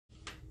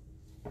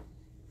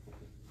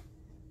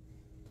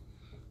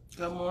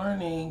Good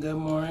morning, good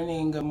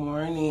morning, good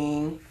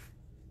morning.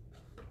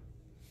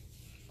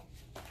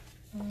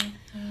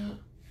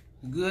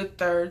 Good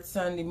third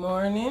Sunday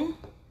morning.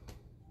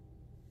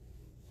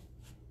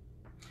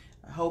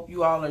 I hope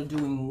you all are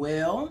doing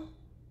well.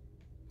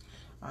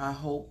 I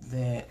hope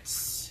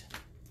that,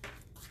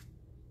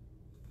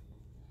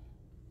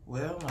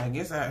 well, I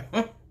guess I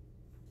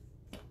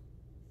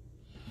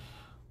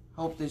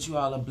hope that you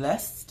all are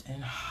blessed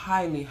and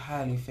highly,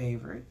 highly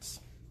favored.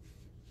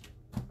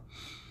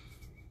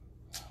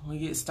 We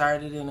get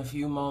started in a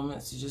few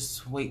moments,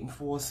 just waiting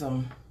for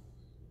some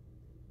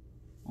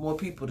more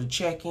people to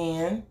check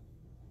in.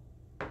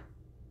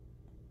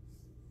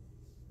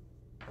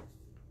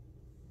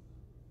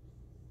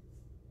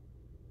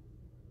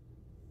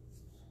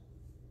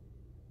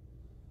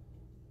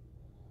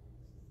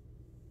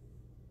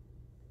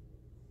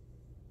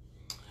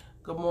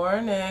 Good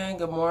morning,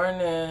 good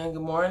morning,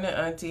 good morning,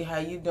 Auntie. How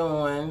you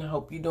doing?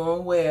 Hope you're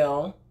doing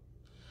well.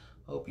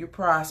 Hope you're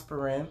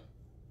prospering.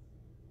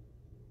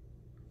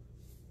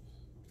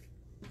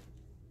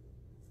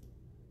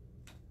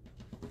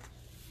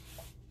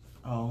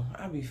 Oh,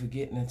 I be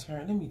forgetting to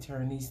turn. Let me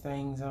turn these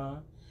things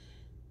on.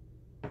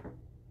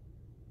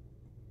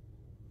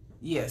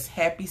 Yes,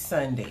 happy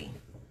Sunday.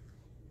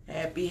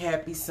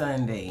 Happy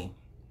Sunday.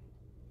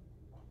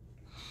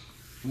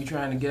 We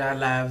trying to get our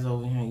lives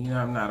over here. You know,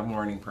 I'm not a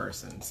morning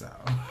person, so.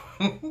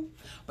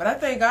 But I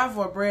thank God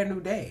for a brand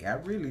new day. I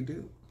really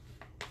do.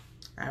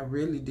 I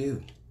really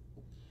do.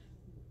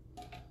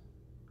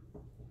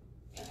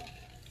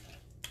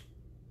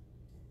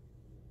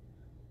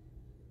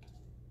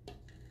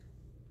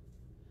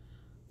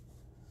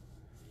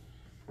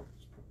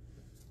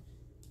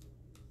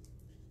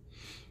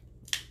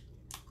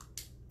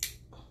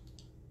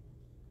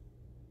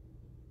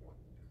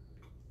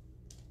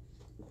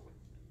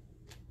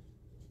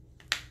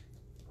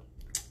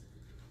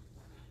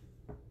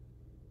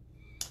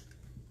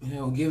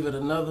 We'll give it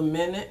another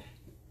minute.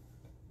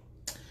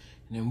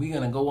 And then we're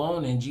going to go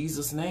on in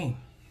Jesus' name.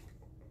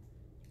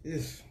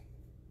 Yes.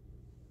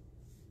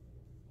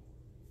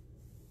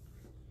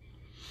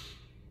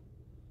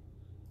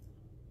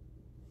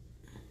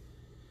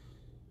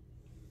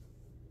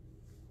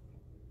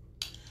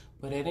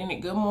 But at any,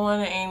 good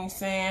morning, Amy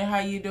saying, how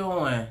you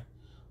doing?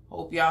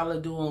 Hope y'all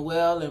are doing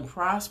well and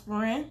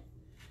prospering.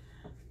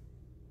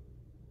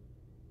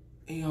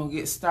 You're going to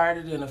get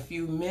started in a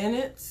few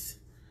minutes.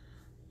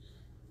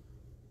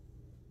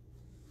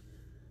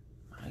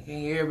 I can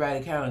hear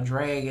everybody kind of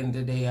dragging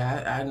today.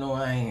 I know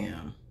I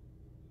am.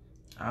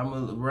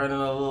 I'm running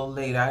a little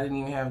late. I didn't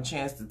even have a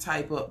chance to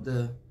type up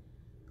the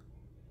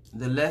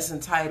lesson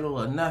title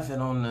or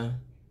nothing on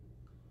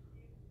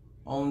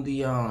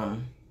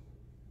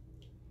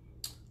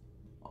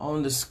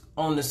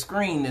the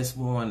screen this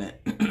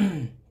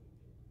morning.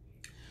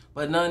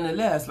 But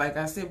nonetheless, like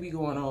I said, we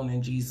going on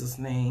in Jesus'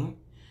 name.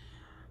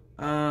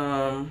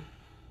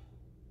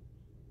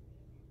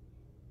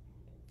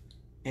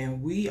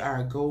 And we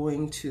are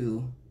going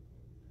to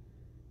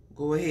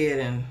go ahead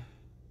and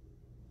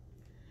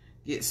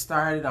get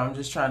started. I'm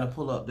just trying to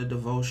pull up the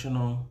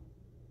devotional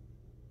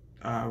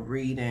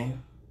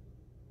reading.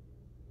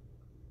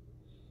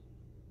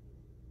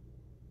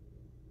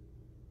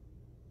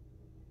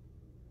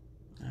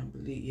 I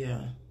believe,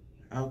 yeah.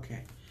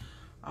 Okay.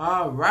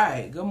 All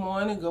right. Good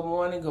morning, good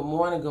morning, good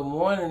morning, good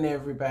morning,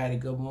 everybody.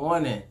 Good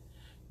morning.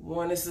 Good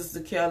morning,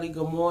 Sister Kelly.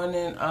 Good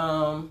morning,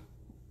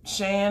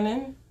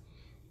 Shannon.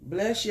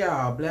 Bless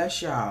y'all,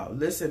 bless y'all.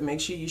 Listen, make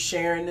sure you're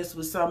sharing this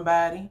with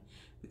somebody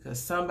because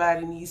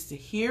somebody needs to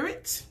hear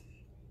it.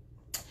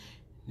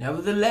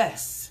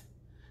 Nevertheless,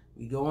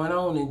 we going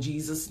on in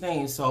Jesus'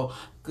 name. So,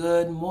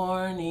 good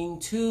morning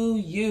to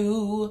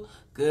you.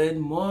 Good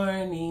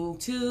morning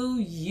to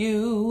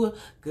you.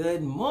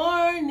 Good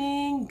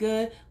morning,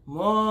 good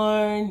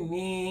morning.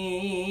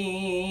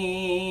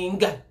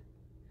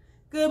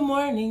 Good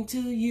morning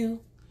to you.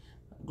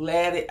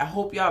 I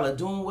hope y'all are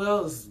doing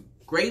well. It's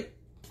great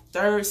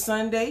third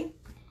Sunday.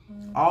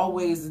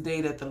 Always the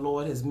day that the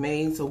Lord has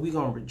made. So we're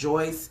going to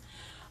rejoice.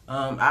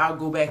 I'll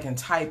go back and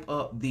type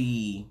up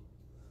the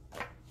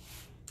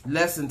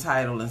lesson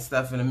title and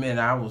stuff in a minute.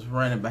 I was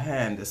running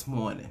behind this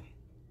morning.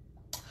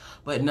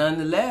 But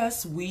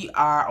nonetheless, we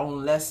are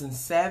on lesson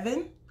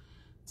 7.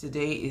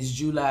 Today is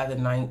July the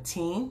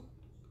 19th.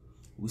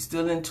 We're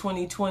still in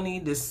 2020,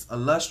 this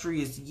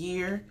illustrious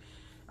year.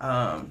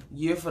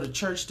 Year for the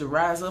church to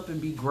rise up and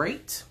be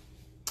great.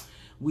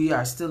 We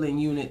are still in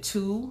Unit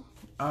 2,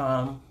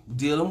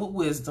 dealing with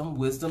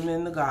wisdom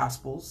in the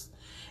Gospels.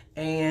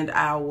 And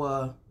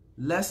our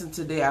lesson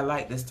today, I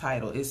like this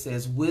title. It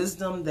says,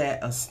 Wisdom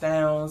that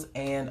Astounds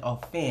and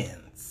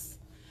Offends.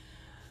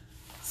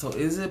 So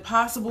is it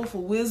possible for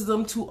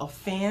wisdom to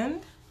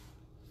offend?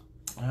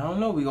 I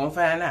don't know. We're going to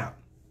find out.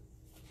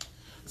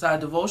 So our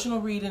devotional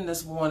reading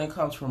this morning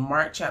comes from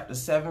Mark chapter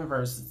 7,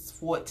 verses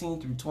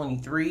 14 through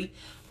 23.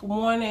 Good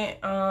morning,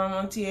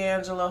 Auntie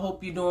Angela.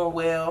 Hope you're doing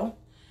well.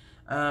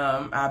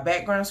 Our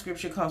background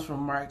scripture comes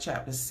from Mark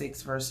chapter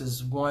 6,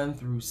 verses 1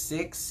 through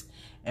 6.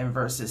 and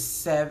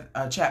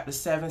chapter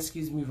 7,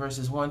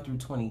 verses 1 through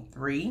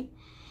 23.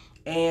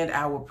 And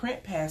our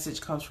print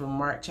passage comes from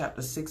Mark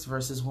chapter 6,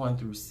 verses 1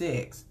 through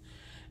 6.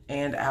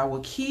 And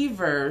our key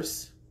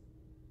verse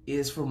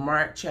is from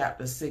Mark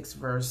chapter 6,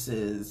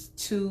 verses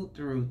 2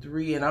 through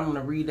 3. And I'm going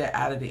to read that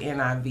out of the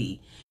NIV.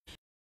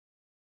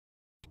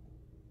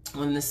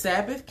 When the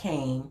Sabbath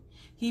came,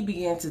 he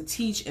began to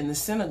teach in the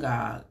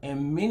synagogue,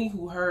 and many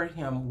who heard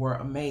him were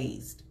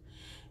amazed.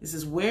 It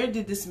says, "Where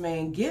did this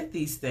man get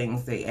these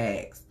things?" they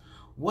asked.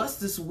 "What's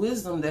this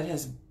wisdom that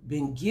has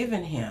been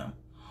given him?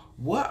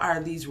 What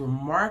are these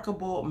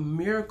remarkable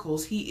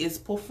miracles he is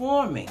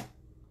performing?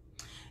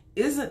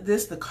 Isn't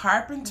this the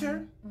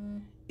carpenter?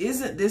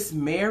 Isn't this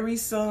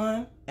Mary's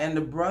son and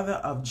the brother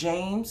of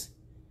James,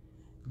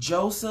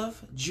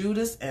 Joseph,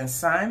 Judas, and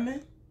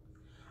Simon?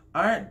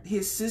 Aren't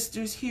his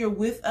sisters here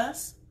with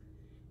us?"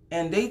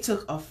 And they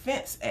took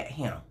offense at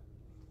him.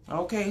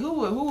 Okay,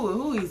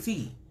 who is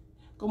he?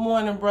 Good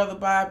morning, Brother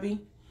Bobby.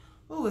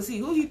 Who is he?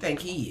 Who do you think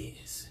he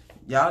is?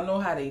 Y'all know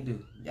how they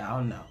do.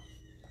 Y'all know.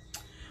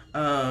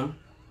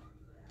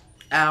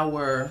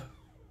 Our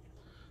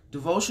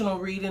devotional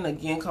reading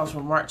again comes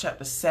from Mark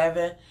chapter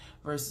 7,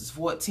 verses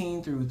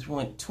 14 through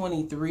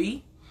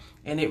 23.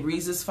 And it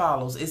reads as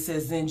follows. It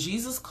says, "Then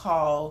Jesus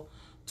called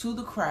to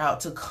the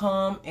crowd to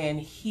come and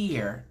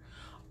hear.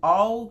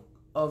 All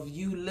of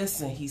you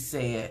listen," he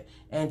said,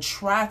 "and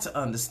try to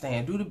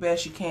understand." Do the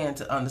best you can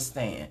to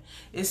understand.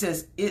 It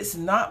says, "It's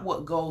not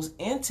what goes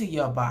into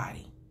your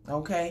body,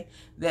 okay,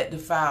 that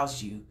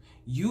defiles you.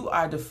 You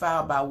are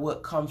defiled by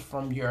what comes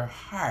from your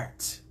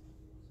heart.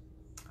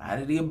 Out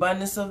of the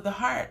abundance of the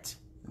heart,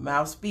 the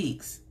mouth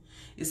speaks."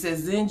 It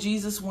says, "Then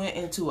Jesus went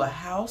into a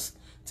house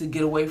to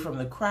get away from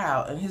the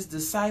crowd, and his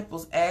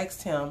disciples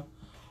asked him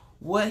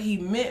what he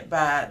meant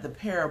by the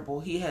parable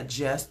he had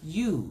just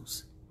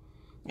used.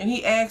 And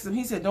he asked them,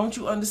 he said, "Don't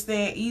you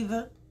understand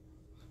either?"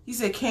 He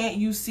said, "Can't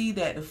you see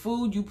that the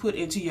food you put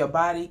into your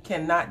body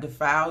cannot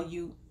defile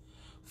you?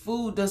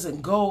 Food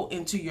doesn't go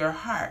into your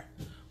heart,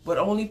 but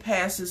only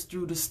passes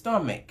through the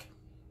stomach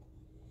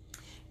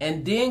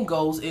and then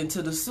goes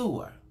into the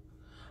sewer."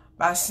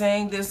 By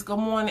saying this, good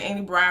morning,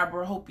 Annie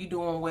Briber. Hope you're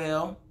doing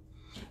well.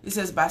 It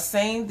says, by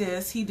saying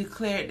this, he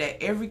declared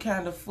that every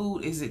kind of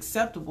food is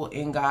acceptable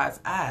in God's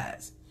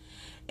eyes.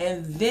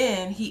 And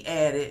then he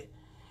added,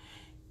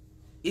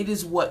 "It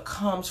is what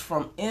comes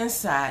from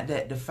inside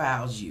that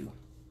defiles you.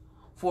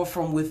 For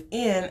from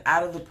within,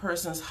 out of the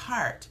person's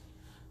heart,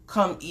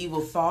 come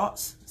evil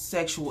thoughts,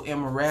 sexual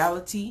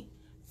immorality,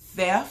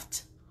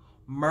 theft,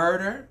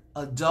 murder,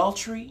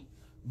 adultery,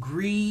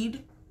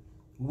 greed,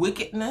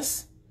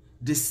 wickedness,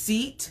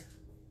 deceit,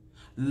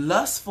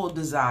 lustful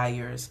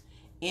desires,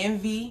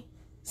 envy,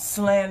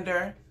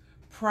 slander,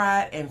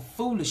 pride, and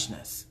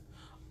foolishness.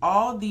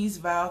 All these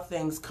vile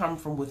things come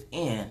from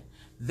within.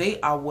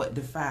 They are what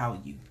defile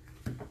you."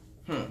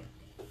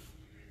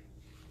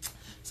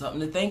 Something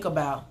to think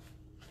about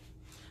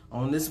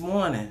on this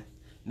morning.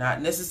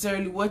 Not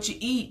necessarily what you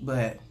eat,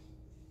 but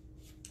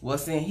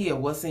what's in here,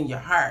 what's in your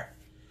heart,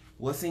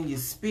 what's in your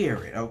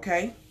spirit,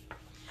 okay?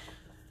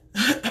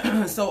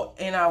 So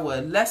in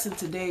our lesson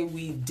today,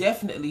 we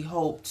definitely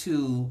hope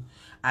to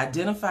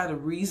identify the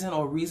reason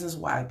or reasons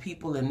why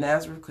people in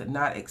Nazareth could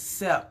not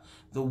accept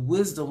the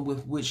wisdom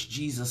with which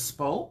Jesus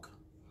spoke.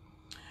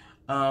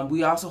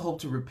 We also hope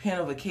to repent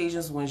of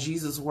occasions when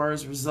Jesus'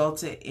 words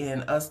resulted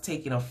in us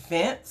taking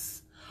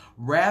offense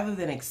rather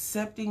than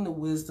accepting the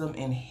wisdom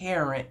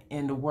inherent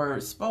in the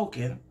words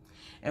spoken.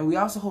 And we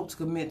also hope to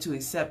commit to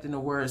accepting the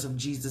words of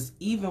Jesus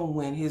even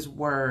when his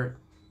word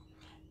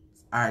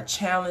are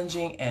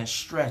challenging and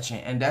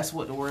stretching. And that's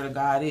what the word of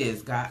God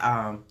is.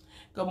 God,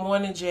 good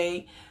morning,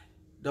 Jay.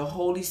 The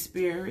Holy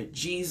Spirit,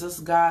 Jesus,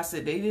 God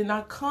said they did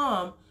not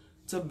come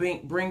to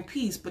bring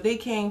peace, but they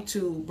came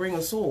to bring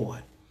a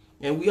sword.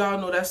 And we all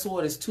know that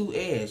sword is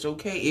two-edged,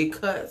 okay? It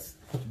cuts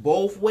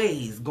both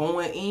ways,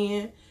 going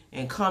in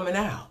and coming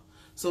out,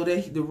 so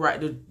that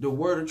the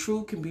word of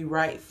truth can be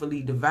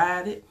rightfully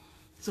divided,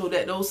 so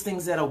that those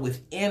things that are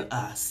within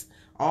us,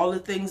 all the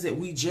things that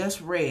we just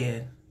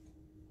read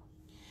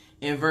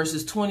in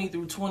verses 20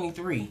 through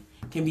 23,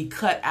 can be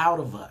cut out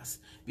of us.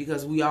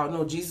 Because we all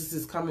know Jesus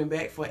is coming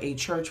back for a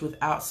church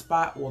without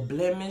spot or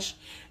blemish.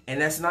 And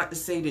that's not to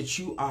say that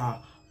you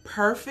are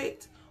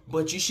perfect,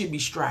 but you should be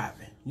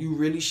striving. You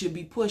really should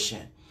be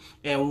pushing.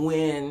 And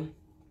when,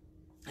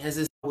 as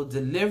it's our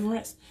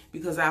deliverance,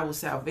 because our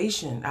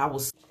salvation,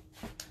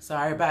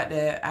 sorry about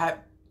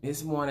that.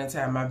 It's morning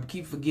time. I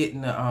keep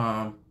forgetting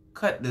to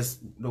cut the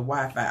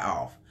Wi-Fi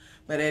off.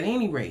 But at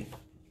any rate,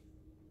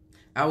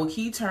 our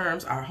key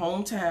terms are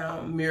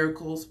hometown,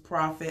 miracles,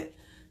 prophet,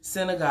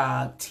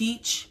 synagogue,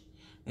 teach,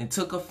 and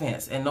took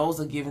offense. And those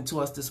are given to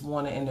us this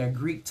morning in their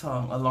Greek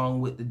tongue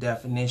along with the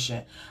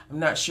definition. I'm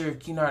not sure if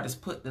Kennard has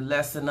put the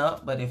lesson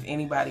up, but if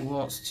anybody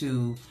wants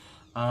to,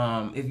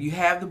 if you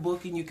have the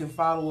book and you can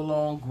follow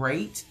along,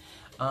 great.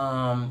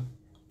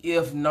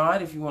 If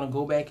not, if you want to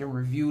go back and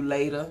review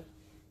later,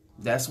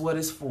 that's what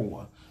it's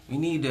for. We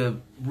need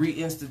to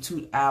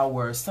reinstitute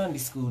our Sunday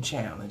school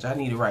challenge. I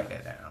need to write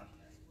that down.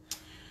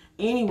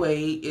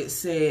 Anyway, it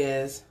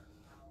says,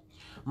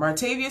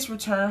 Martavius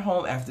returned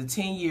home after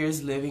 10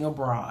 years living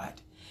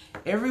abroad.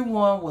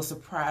 Everyone was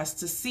surprised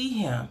to see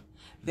him.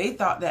 They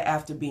thought that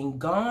after being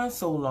gone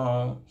so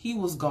long, he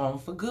was gone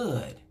for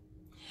good.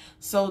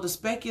 So the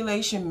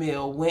speculation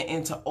mill went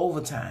into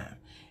overtime.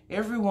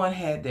 Everyone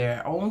had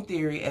their own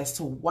theory as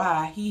to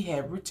why he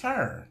had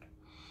returned.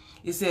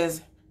 It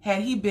says,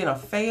 had he been a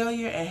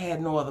failure and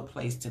had no other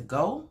place to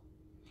go?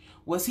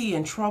 Was he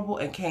in trouble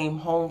and came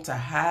home to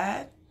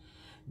hide?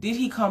 Did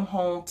he come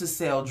home to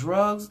sell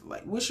drugs?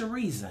 Like, what's your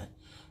reason?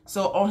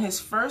 So on his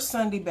first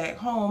Sunday back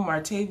home,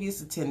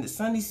 Martavius attended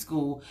Sunday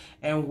school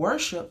and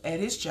worshiped at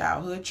his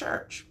childhood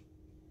church.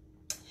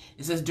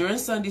 It says, during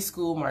Sunday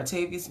school,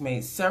 Martavius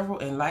made several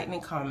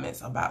enlightening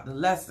comments about the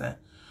lesson.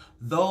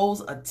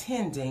 Those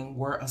attending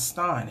were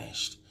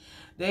astonished.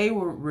 They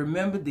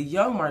remembered the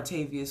young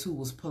Martavius who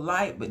was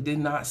polite but did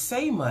not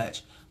say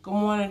much. Good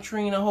morning,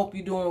 Trina. Hope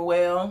you're doing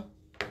well.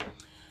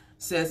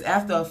 Says,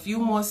 after a few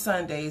more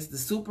Sundays, the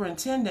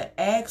superintendent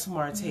asked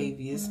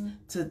Martavius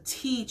to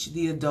teach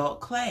the adult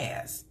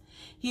class.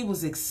 He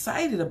was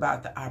excited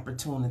about the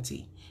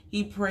opportunity.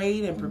 He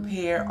prayed and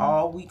prepared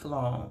all week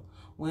long.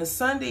 When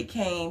Sunday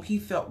came, he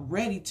felt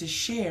ready to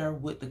share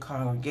with the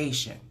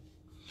congregation.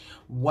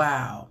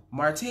 Wow,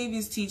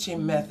 Martavius'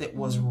 teaching method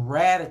was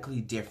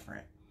radically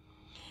different.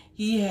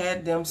 He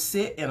had them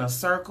sit in a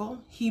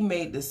circle. He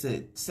made the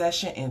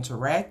session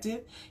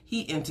interactive.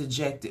 He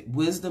interjected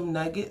wisdom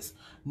nuggets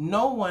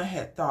no one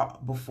had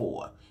thought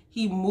before.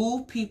 He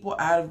moved people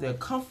out of their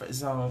comfort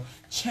zone,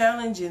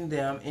 challenging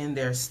them in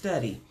their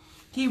study.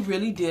 He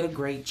really did a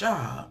great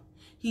job.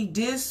 He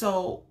did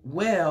so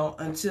well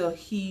until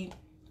he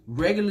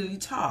regularly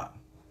taught.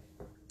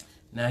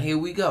 Now here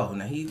we go.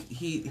 Now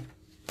he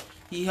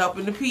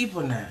helping the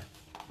people now.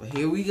 But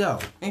here we go.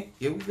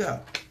 Here we go.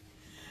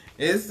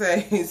 It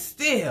says,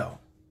 still,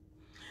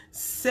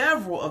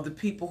 several of the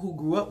people who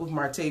grew up with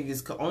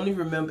Martavius could only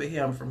remember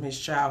him from his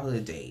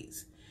childhood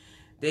days.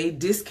 They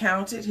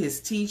discounted his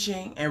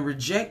teaching and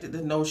rejected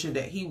the notion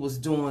that he was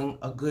doing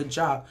a good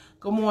job.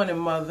 Good morning,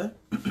 Mother.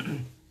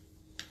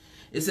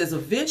 It says,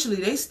 eventually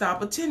they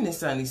stopped attending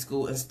Sunday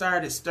school and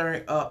started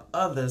stirring up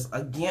others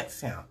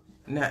against him.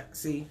 Now,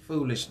 see,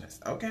 foolishness,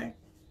 okay?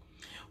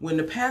 When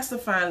the pastor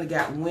finally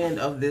got wind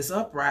of this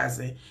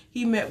uprising,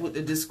 he met with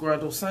the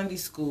disgruntled Sunday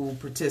school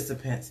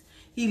participants.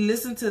 He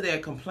listened to their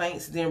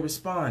complaints, then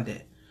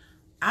responded,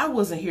 I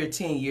wasn't here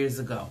 10 years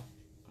ago,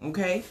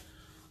 okay?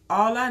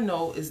 All I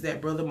know is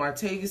that Brother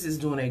Martavius is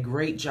doing a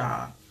great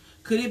job.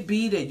 Could it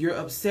be that you're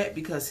upset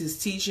because his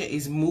teaching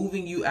is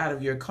moving you out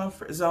of your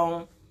comfort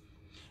zone?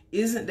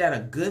 Isn't that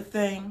a good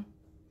thing?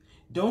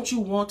 Don't you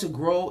want to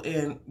grow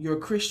in your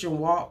Christian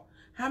walk?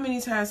 How many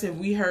times have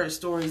we heard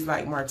stories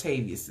like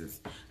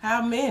Martavius's?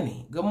 How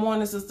many? Good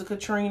morning, Sister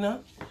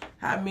Katrina.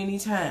 How many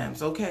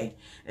times, okay?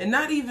 And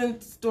not even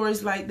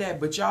stories like that,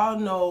 but y'all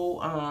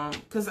know,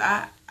 because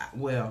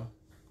well,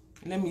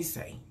 let me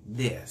say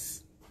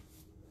this.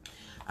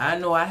 I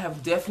know I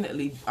have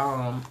definitely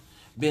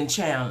been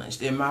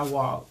challenged in my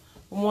walk.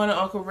 Good morning,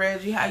 Uncle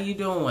Reggie. How you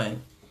doing?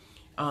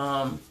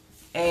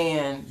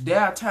 And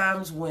there are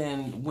times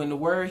when the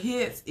word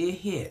hits, it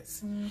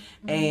hits.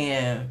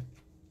 And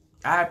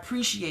I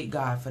appreciate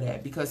God for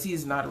that, because he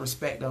is not a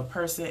respecter of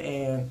person,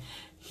 and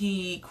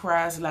he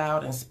cries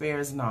loud and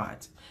spares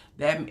not.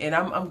 And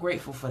I'm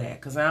grateful for that,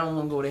 because I don't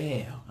want to go to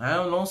hell. I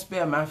don't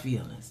spare my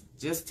feelings.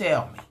 Just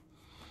tell me.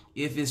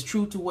 If it's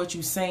true to what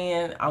you're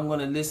saying, I'm going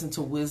to listen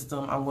to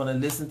wisdom. I'm going to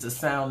listen to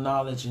sound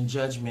knowledge and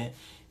judgment,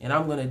 and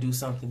I'm going to do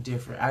something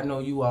different. I know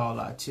you all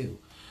are too.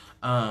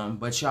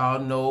 But y'all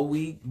know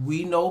we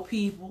know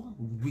people.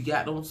 We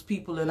got those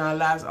people in our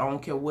lives. I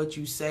don't care what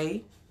you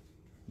say.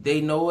 They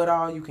know it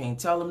all. You can't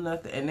tell them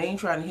nothing. And they ain't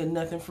trying to hear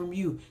nothing from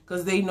you,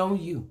 because they know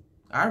you.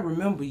 I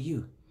remember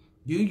you.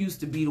 You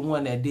used to be the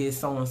one that did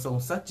so-and-so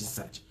such and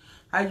such.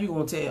 How you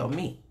going to tell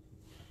me?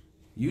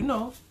 You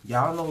know.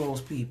 Y'all know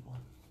those people.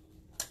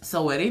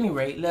 So at any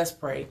rate, let's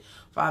pray.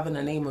 Father, in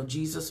the name of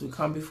Jesus, we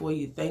come before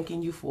you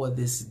thanking you for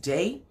this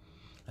day.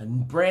 A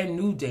brand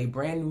new day,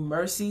 brand new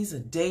mercies, a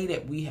day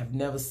that we have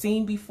never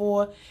seen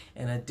before,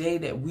 and a day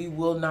that we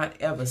will not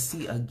ever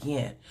see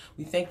again.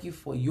 We thank you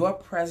for your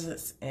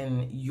presence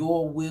and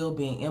your will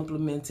being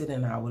implemented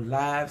in our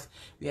lives.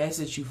 We ask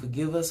that you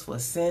forgive us for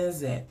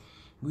sins that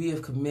we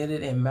have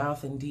committed in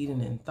mouth and deed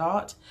and in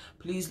thought.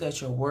 Please let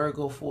your word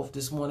go forth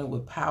this morning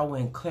with power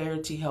and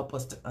clarity. Help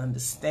us to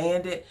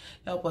understand it.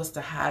 Help us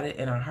to hide it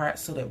in our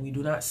hearts so that we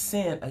do not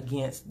sin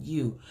against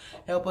you.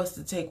 Help us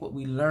to take what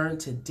we learned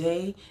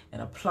today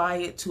and apply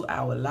it to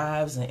our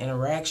lives and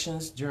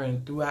interactions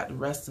throughout the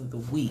rest of the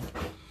week.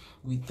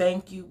 We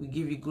thank you. We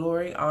give you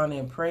glory, honor,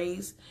 and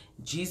praise.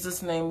 In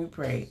Jesus' name we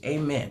pray.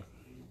 Amen.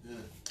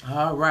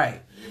 All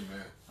right.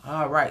 Amen.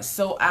 All right,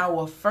 so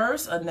our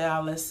first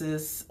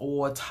analysis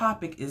or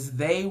topic is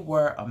they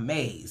were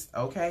amazed,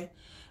 okay?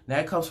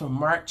 That comes from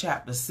Mark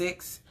chapter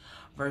 6,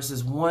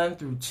 verses 1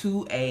 through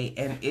 2a,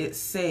 and it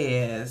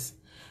says,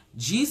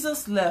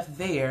 Jesus left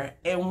there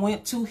and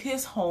went to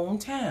his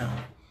hometown,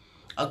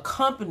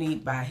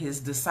 accompanied by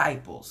his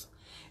disciples.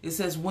 It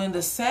says, when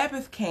the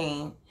Sabbath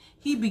came,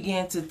 he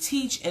began to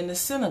teach in the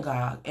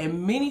synagogue,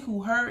 and many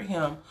who heard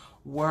him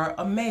were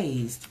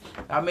amazed.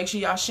 Y'all make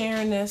sure y'all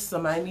sharing this.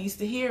 Somebody needs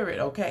to hear it,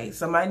 okay?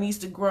 Somebody needs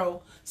to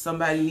grow.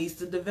 Somebody needs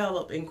to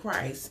develop in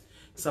Christ.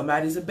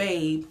 Somebody's a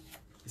babe.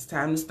 It's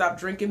time to stop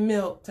drinking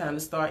milk. Time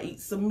to start eating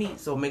some meat.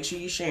 So make sure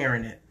you're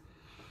sharing it.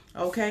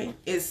 Okay?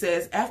 It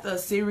says, after a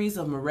series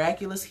of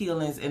miraculous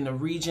healings in the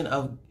region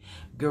of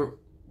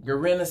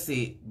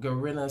Gerasenes,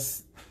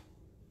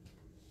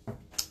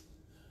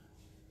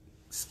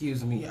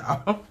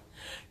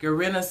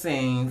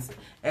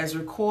 as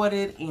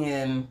recorded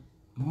in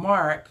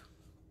Mark,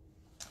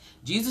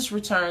 Jesus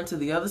returned to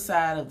the other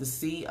side of the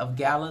Sea of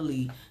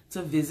Galilee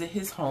to visit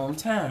his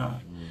hometown.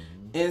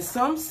 In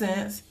some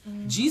sense,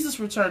 Jesus'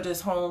 return to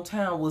his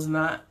hometown was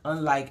not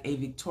unlike a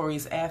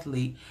victorious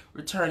athlete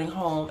returning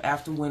home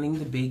after winning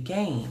the big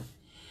game.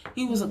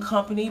 He was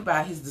accompanied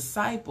by his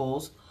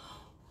disciples.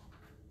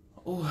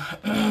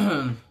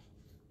 I'm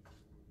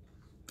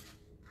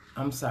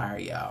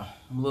sorry, y'all.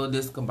 I'm a little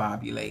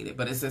discombobulated.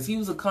 But it says he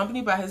was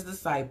accompanied by his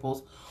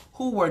disciples,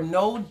 who were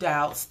no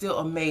doubt still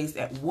amazed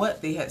at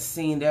what they had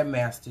seen their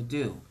master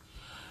do.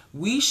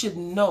 We should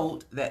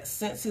note that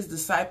since his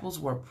disciples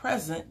were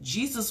present,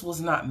 Jesus was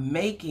not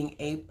making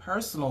a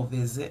personal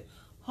visit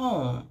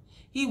home.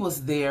 He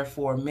was there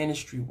for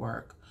ministry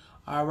work.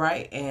 All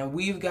right? And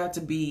we've got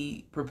to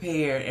be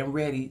prepared and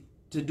ready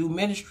to do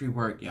ministry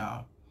work,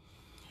 y'all.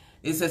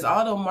 It says,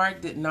 although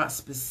Mark did not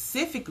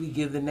specifically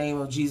give the name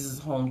of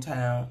Jesus'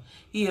 hometown,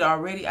 he had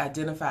already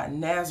identified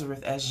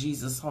Nazareth as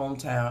Jesus'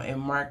 hometown in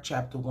Mark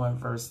chapter 1,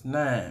 verse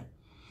 9.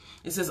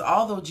 It says,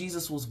 although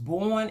Jesus was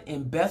born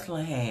in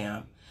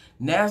Bethlehem,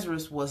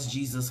 Nazareth was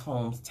Jesus'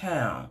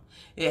 hometown.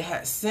 It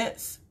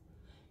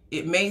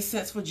made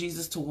sense for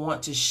Jesus to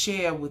want to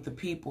share with the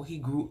people he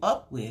grew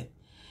up with.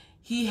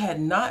 He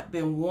had not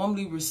been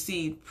warmly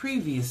received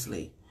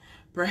previously.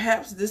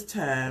 Perhaps this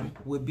time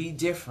would be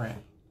different.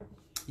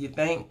 You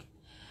think?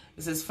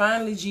 It says,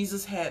 finally,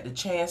 Jesus had the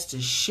chance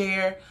to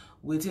share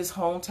with his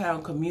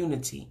hometown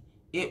community.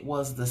 It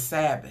was the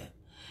Sabbath,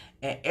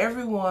 and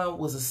everyone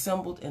was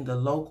assembled in the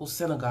local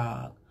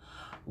synagogue.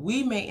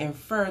 We may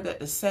infer that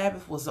the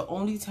Sabbath was the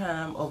only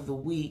time of the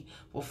week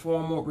for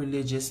formal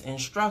religious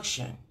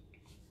instruction.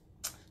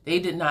 They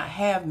did not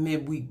have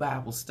midweek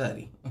Bible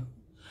study.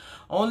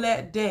 On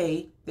that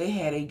day, they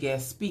had a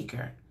guest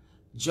speaker,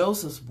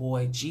 Joseph's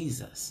boy,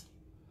 Jesus.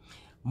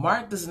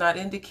 Mark does not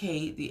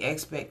indicate the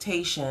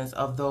expectations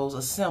of those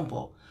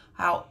assembled.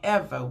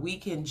 However, we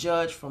can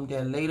judge from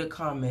their later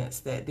comments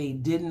that they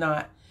did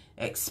not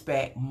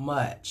expect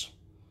much.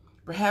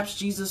 Perhaps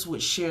Jesus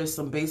would share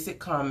some basic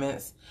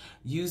comments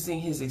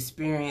using his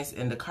experience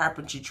in the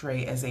carpentry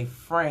trade as a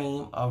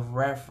frame of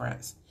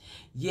reference.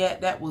 Yet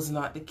that was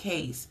not the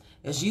case.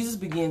 As Jesus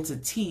began to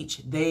teach,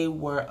 they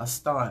were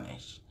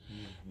astonished.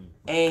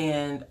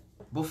 And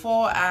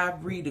before I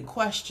read the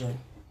question,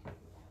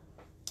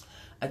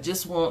 I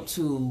just want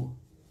to,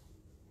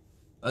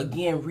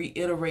 again,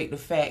 reiterate the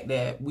fact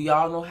that we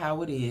all know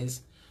how it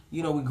is.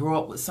 You know, we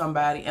grow up with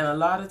somebody, and a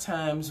lot of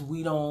times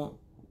we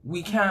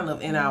kind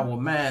of, in our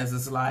minds,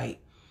 it's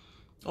like,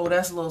 oh,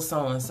 that's little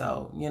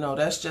so-and-so. You know,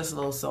 that's just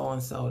little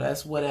so-and-so.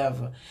 That's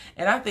whatever.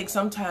 And I think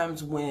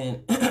sometimes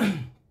when,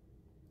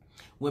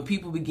 when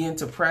people begin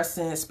to press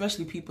in,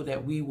 especially people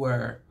that we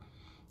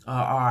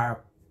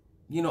are,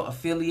 you know,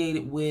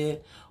 affiliated with,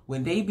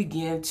 when they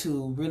begin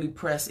to really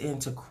press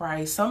into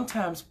Christ,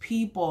 sometimes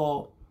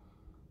people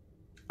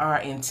are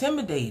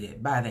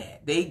intimidated by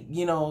that. They,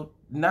 you know,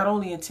 not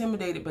only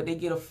intimidated, but they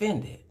get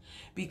offended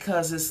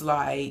because it's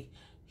like,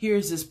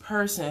 here's this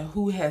person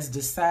who has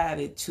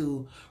decided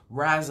to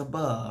rise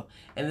above.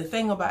 And the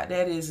thing about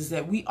that is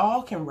that we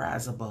all can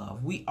rise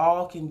above. We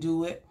all can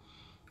do it.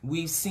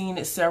 We've seen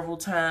it several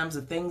times,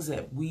 the things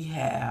that we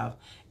have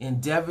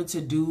endeavored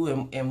to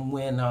do. And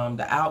when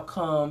the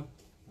outcome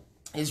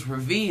is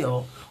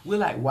revealed, we're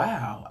like,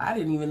 wow, I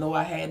didn't even know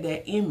I had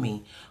that in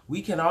me.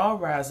 We can all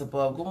rise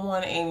above. Good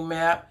morning, Amy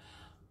Map.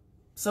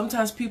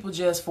 Sometimes people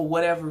just, for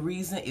whatever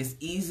reason, it's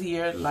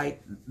easier,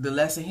 like the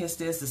lesson here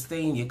says, to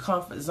stay in your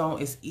comfort zone.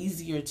 It's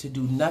easier to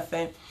do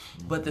nothing.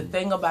 But the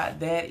thing about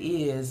that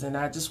is, and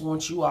I just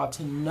want you all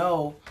to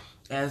know,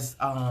 as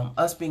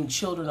us being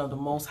children of the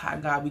Most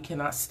High God, we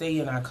cannot stay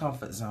in our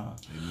comfort zone.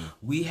 Amen.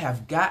 We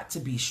have got to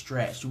be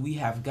stretched. We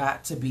have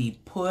got to be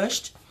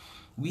pushed.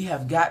 We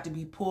have got to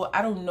be pulled.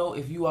 I don't know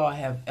if you all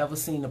have ever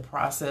seen the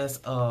process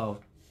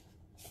of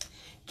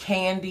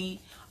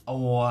candy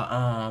or,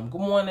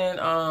 good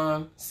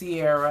morning,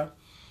 Sierra,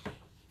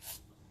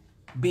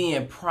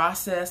 being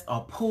processed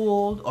or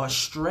pulled or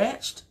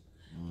stretched.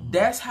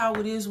 That's how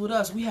it is with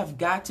us. We have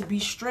got to be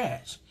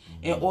stretched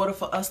in order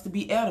for us to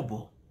be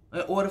edible,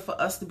 in order for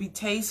us to be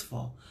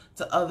tasteful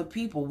to other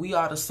people. We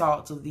are the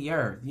salt of the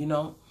earth, you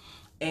know,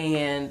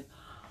 and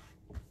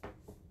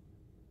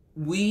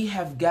we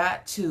have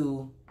got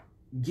to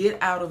get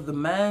out of the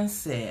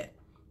mindset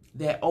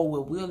that, oh,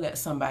 well, we'll let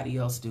somebody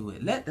else do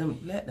it. Let them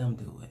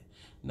do it.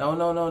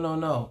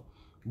 No.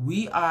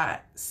 We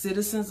are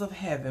citizens of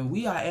heaven.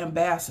 We are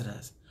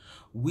ambassadors.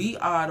 We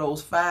are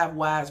those 5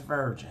 wise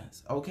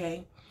virgins,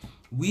 okay?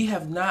 We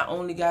have not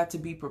only got to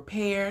be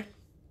prepared,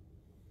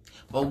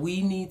 but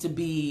we need to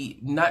be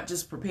not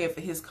just prepared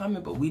for his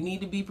coming, but we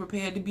need to be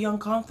prepared to be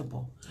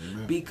uncomfortable.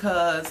 Amen.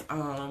 Because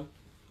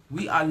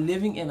we are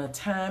living in a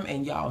time,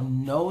 and y'all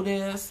know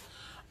this.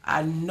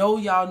 I know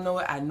y'all know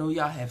it. I know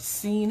y'all have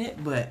seen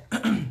it, but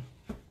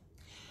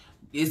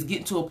it's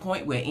getting to a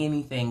point where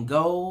anything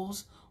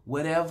goes.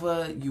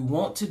 Whatever you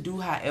want to do,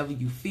 however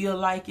you feel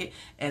like it.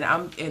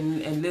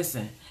 And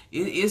listen,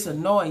 it's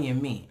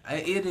annoying me.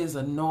 It is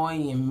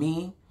annoying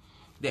me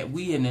that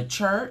we in the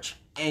church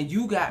and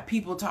you got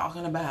people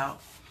talking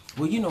about,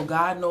 well, you know,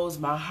 God knows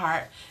my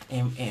heart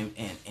and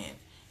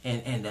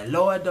the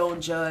Lord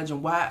don't judge,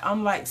 and why.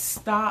 I'm like,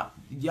 stop.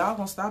 Y'all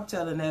gonna stop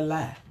telling that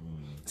lie.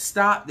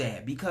 Stop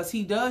that, because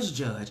he does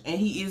judge, and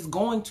he is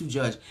going to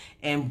judge.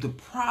 And the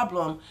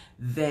problem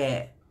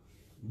that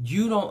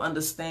you don't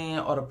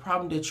understand, or the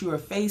problem that you are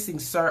facing,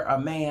 sir or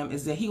ma'am,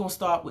 is that he gonna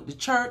start with the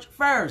church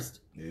first.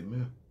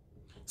 Amen.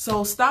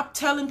 So stop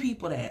telling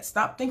people that.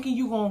 Stop thinking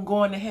you're gonna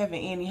go into heaven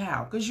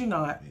anyhow, because you're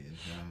not.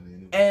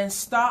 And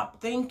stop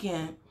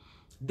thinking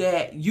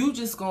that you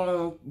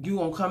gonna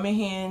come in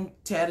here and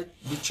tear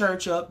the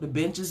church up, the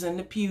benches and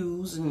the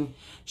pews, and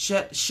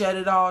shut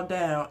it all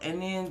down,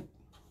 and then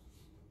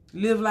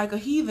live like a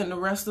heathen the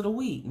rest of the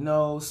week.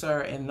 No,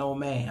 sir, and no,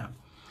 ma'am.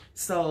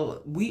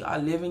 So we are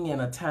living in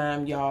a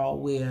time, y'all,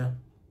 where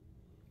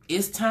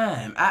it's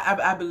time.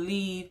 I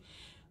believe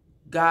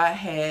God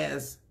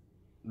has,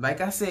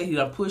 like I said, he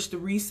done pushed the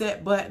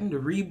reset button, the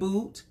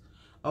reboot,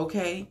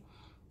 okay?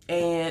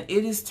 And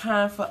it is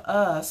time for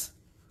us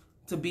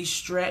to be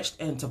stretched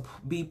and to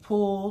be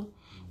pulled.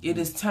 It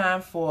is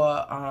time for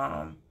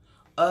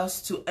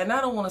us to, and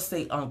I don't want to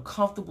say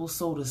uncomfortable,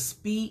 so to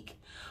speak,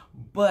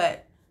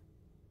 but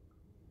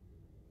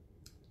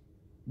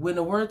when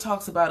the word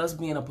talks about us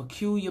being a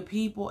peculiar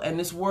people and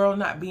this world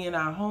not being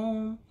our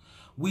home,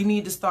 we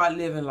need to start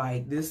living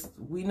like this.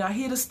 We're not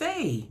here to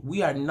stay.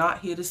 We are not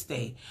here to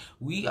stay.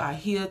 We are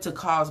here to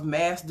cause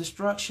mass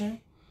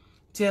destruction,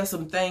 tear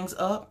some things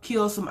up,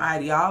 kill some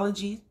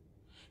ideology,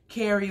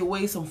 carry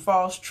away some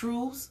false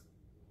truths,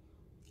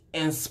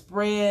 and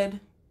spread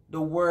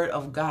the word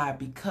of God,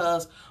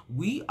 because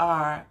we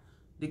are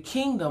the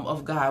kingdom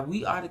of God.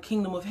 We are the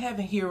kingdom of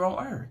heaven here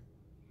on earth.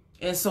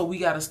 And so we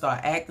got to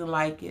start acting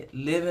like it,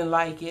 living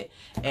like it,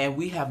 and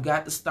we have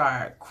got to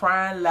start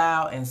crying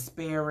loud and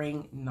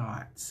sparing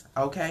not,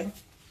 okay?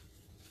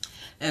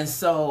 And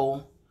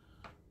so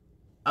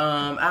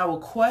our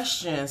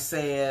question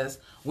says,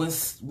 when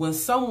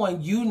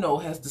someone you know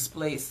has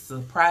displayed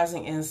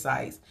surprising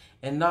insights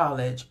and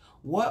knowledge,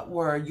 what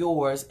were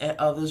yours and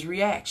others'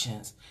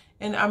 reactions?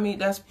 And I mean,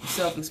 that's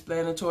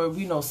self-explanatory.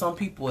 We know some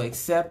people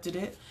accepted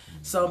it.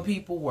 Some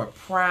people were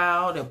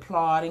proud,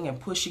 applauding, and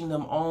pushing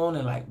them on,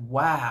 and like,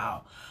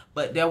 wow.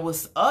 But there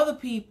was other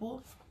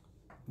people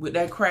with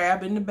that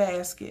crab in the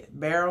basket,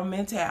 barrel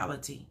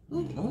mentality.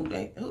 Who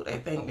they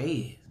think they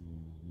is?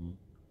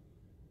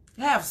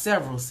 Have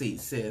several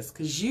seats, sis,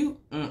 because you,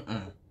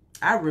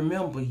 I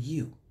remember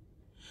you.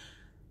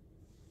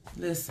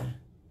 Listen,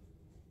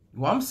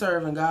 well, I'm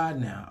serving God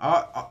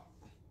now.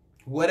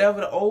 Whatever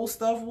the old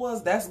stuff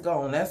was, that's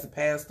gone. That's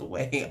passed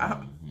away.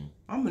 I'm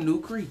a new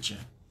creature.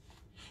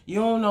 You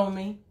don't know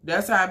me.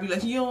 That's how I be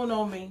like, you don't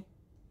know me.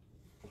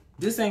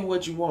 This ain't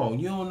what you want.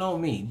 You don't know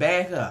me.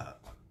 Back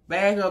up.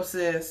 Back up,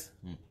 sis.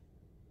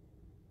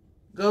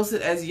 Go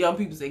sit, as young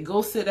people say,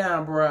 go sit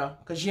down, bruh,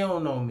 because you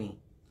don't know me.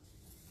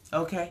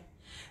 Okay?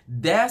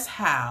 That's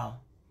how.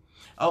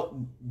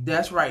 Oh,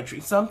 that's right, Tree.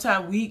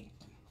 Sometimes we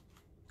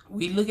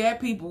look at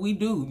people. We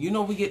do. You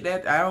know, we get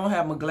that. I don't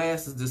have my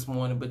glasses this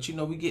morning, but you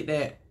know, we get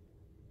that.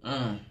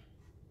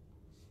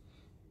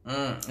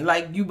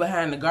 Like you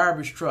behind the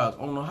garbage truck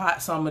on a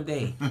hot summer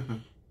day.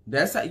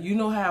 That's how, you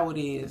know how it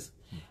is.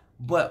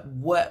 But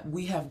what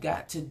we have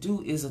got to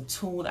do is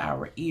attune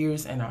our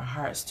ears and our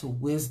hearts to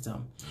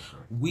wisdom.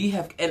 We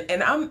have,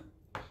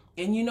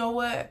 and you know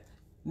what?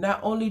 Not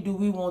only do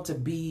we want to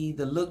be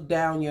the look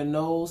down your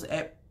nose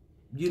at,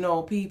 you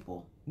know,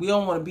 people. We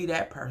don't want to be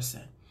that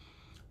person.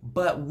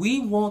 But we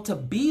want to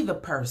be the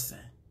person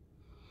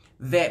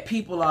that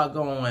people are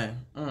going,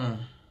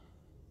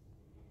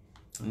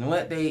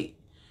 what they,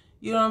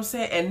 you know what I'm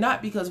saying? And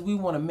not because we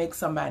want to make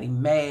somebody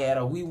mad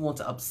or we want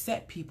to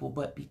upset people,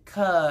 but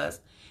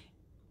because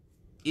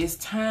it's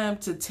time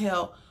to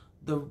tell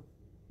the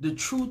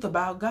truth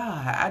about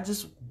God.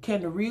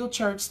 Can the real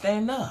church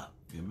stand up?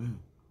 Amen.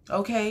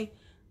 Okay?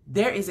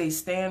 There is a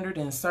standard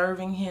in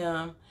serving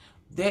him.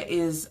 There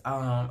is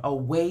a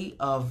way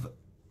of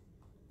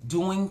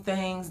doing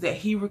things that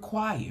he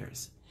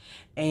requires.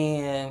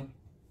 And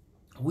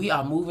we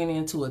are moving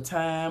into a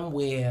time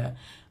where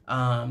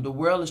the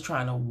world is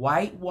trying to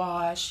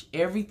whitewash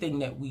everything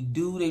that we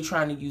do. They're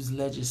trying to use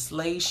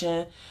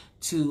legislation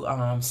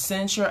to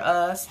censure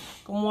us.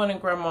 Good morning,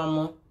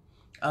 Grandmama.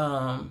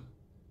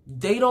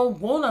 They don't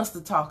want us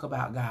to talk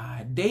about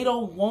God. They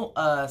don't want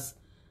us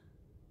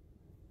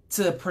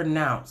to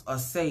pronounce or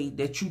say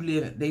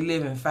that they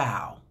live in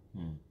foul.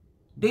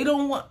 They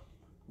don't want.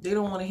 They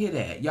don't want to hear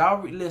that.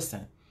 Y'all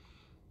listen.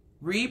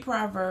 Read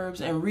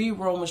Proverbs and read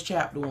Romans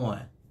chapter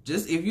 1.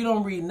 Just if you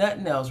don't read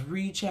nothing else,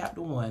 read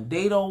chapter 1.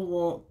 They don't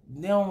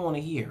want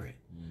to hear it.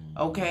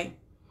 Okay?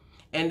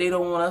 And they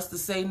don't want us to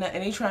say nothing.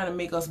 And they trying to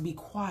make us be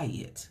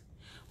quiet.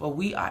 But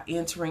we are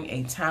entering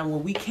a time where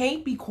we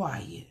can't be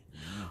quiet.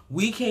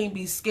 We can't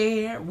be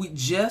scared. We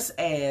just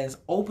as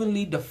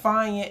openly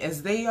defiant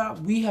as they are,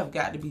 we have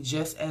got to be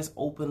just as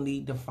openly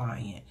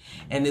defiant.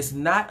 And it's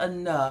not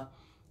enough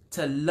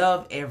to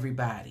love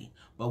everybody,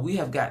 but we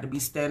have got to be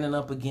standing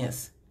up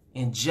against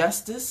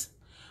injustice.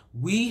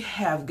 We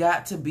have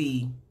got to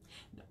be,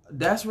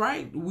 that's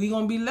right, we're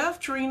going to be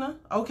left, Trina,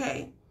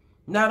 okay?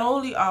 Not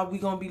only are we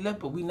going to be left,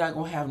 but we're not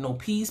going to have no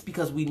peace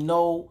because we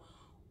know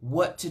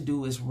what to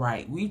do is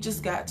right. We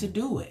just got to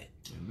do it.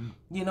 Amen.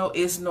 You know,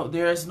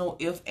 there's no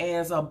ifs,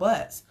 ands, or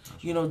buts.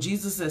 You know,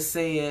 Jesus has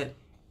said,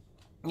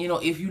 you know,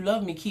 if you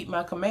love me, keep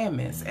my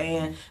commandments.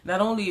 And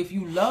not only if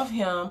you love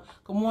him,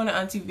 good morning,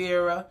 Auntie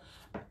Vera,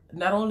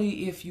 not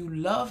only if you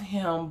love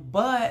him,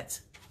 but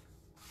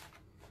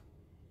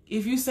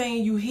if you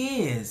saying you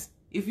his,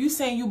 if you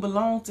saying you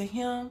belong to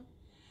him,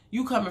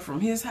 you coming from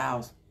his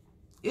house,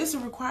 it's a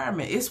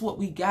requirement. It's what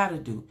we got to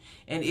do.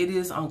 And it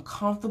is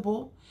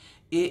uncomfortable.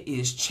 It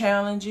is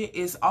challenging.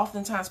 It's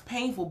oftentimes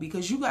painful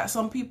because you got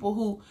some people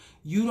who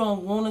you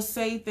don't want to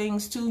say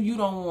things to. You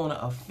don't want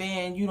to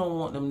offend. You don't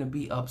want them to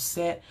be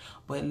upset.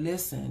 But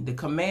listen, the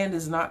command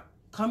is not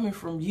coming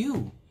from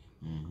you.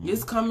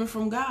 It's coming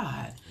from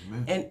God.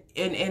 Amen.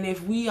 And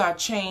if we are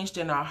changed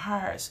in our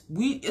hearts,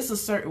 it's a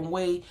certain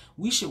way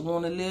we should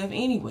want to live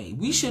anyway.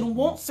 We shouldn't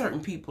want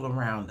certain people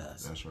around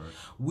us. That's right.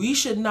 We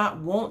should not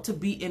want to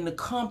be in the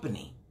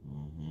company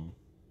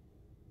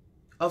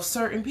of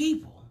certain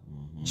people.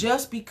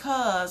 Just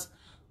because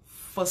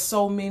for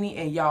so many,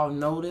 and y'all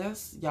know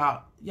this,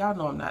 y'all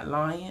know I'm not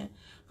lying,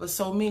 for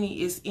so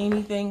many it's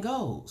anything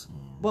goes.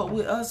 But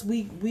with us,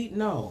 we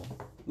know.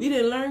 We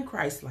didn't learn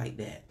Christ like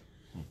that.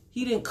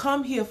 He didn't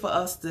come here for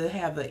us to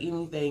have the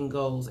anything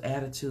goes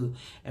attitude.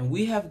 And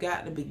we have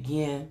got to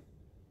begin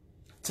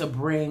to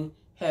bring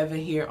heaven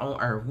here on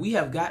earth. We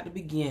have got to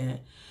begin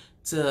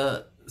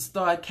to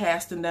start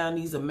casting down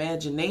these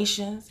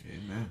imaginations.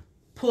 Amen.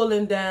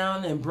 Pulling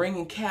down and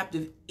bringing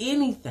captive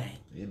anything.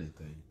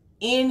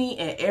 Any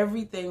and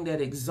everything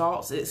that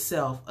exalts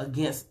itself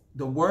against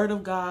the word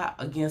of God,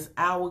 against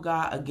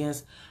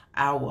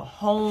our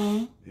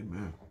home.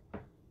 Amen.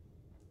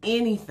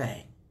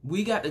 Anything.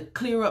 We got to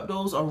clear up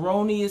those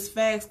erroneous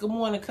facts. Good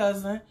morning,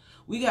 cousin.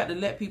 We got to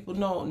let people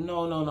know,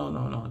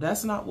 no.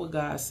 That's not what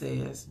God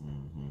says.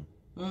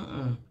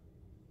 And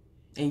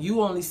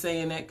you only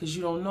saying that because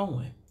you don't know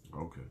him.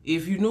 Okay.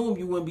 If you knew him,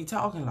 you wouldn't be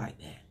talking like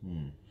that.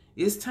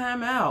 It's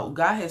time out.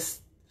 God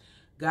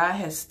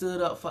has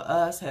stood up for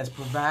us, has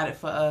provided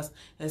for us,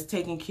 has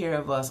taken care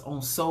of us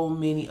on so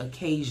many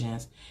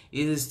occasions.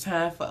 It is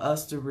time for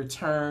us to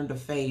return the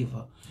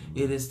favor.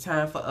 It is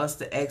time for us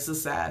to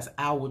exercise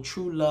our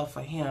true love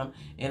for him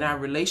and our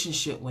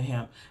relationship with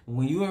him.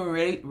 When you're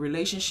in a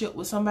relationship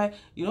with somebody,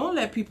 you don't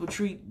let people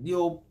treat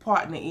your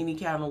partner any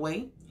kind of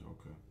way.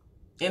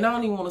 Okay. And I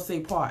don't even want to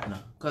say partner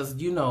because,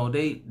 you know,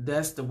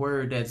 that's the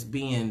word that's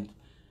being...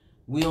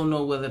 We don't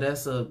know whether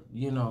that's a,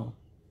 you know,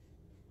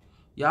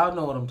 y'all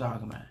know what I'm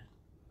talking about.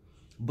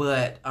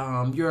 But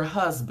your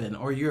husband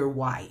or your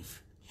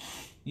wife,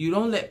 you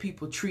don't let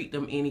people treat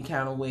them any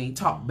kind of way,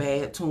 talk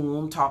bad to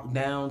them, talk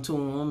down to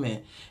them.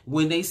 And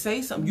when they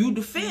say something, you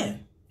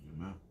defend.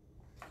 Amen.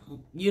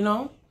 You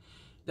know,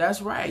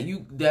 that's right.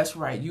 You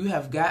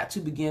have got to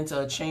begin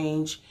to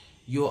change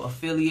your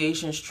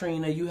affiliations,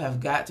 Trina. You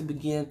have got to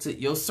begin to,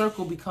 your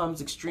circle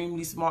becomes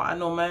extremely small. I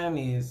know mine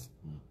is.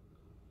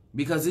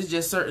 Because it's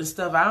just certain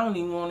stuff I don't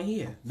even want to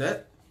hear.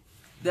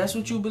 That's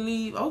what you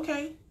believe?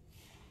 Okay.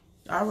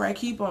 All right,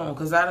 keep on.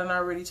 Because I done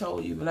already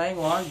told you. But I ain't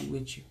going to argue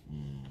with you.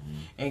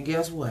 And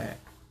guess what?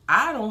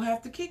 I don't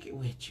have to kick it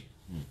with you.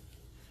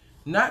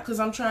 Not because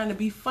I'm trying to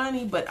be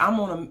funny. But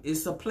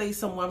it's a place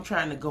somewhere I'm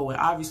trying to go. And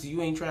obviously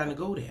you ain't trying to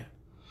go there.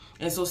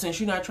 And so since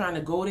you're not trying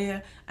to go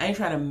there, I ain't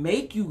trying to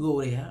make you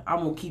go there.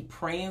 I'm going to keep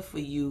praying for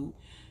you.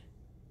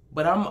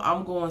 But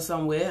I'm going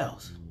somewhere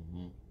else.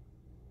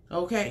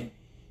 Okay?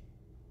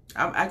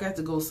 I got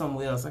to go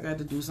somewhere else. I got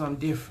to do something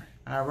different.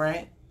 All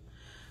right.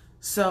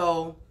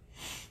 So,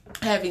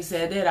 having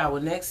said that, our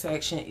next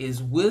section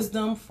is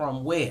wisdom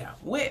from where?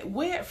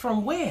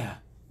 From where?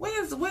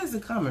 Where's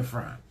it coming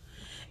from?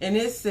 And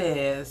it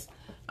says,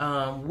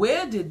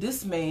 where did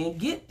this man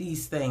get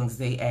these things?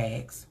 They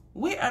ask.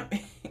 Where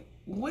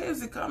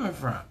is it coming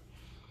from?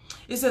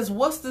 It says,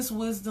 what's this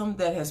wisdom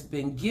that has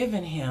been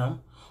given him?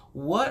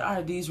 What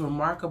are these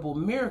remarkable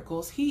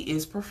miracles he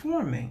is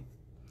performing?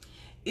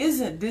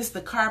 Isn't this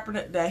the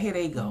carpenter? That here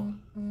they go.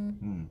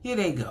 Here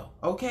they go.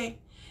 Okay.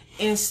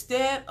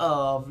 Instead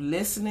of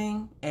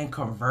listening and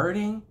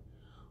converting,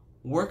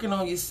 working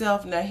on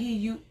yourself. Now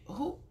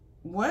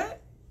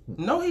what?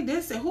 No, he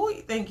did say who he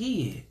think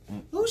he is.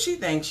 Who she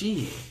thinks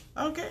she is.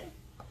 Okay.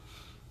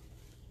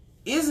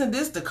 Isn't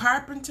this the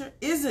carpenter?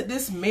 Isn't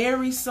this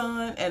Mary's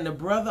son and the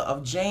brother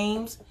of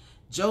James,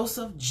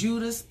 Joseph,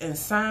 Judas, and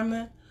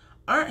Simon?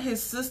 aren't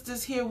his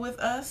sisters here with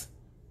us?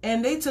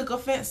 And they took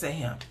offense at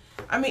him.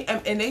 And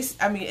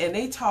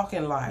they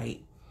talking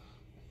like,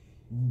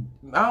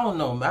 I don't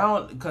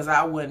know, because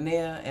I wasn't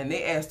there, and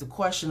they asked a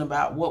question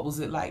about what was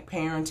it like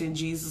parenting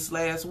Jesus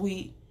last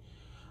week.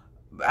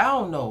 I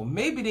don't know,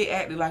 maybe they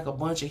acted like a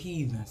bunch of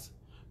heathens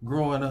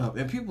growing up,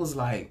 and people's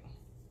like,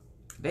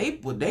 they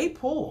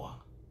poor,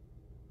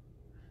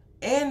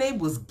 and they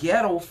was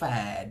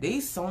ghetto-fied,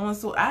 they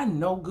so-and-so. I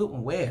know good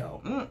and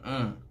well.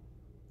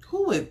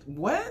 Who is,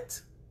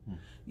 what?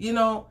 You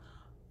know,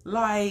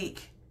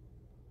 like,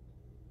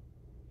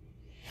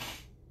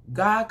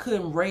 God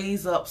couldn't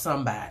raise up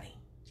somebody.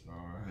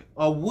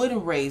 Or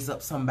wouldn't raise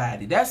up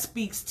somebody. That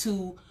speaks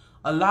to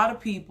a lot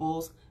of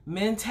people's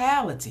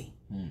mentality.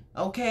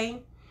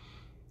 Okay?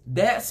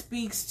 That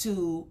speaks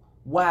to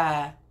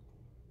why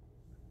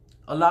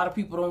a lot of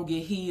people don't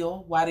get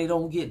healed, why they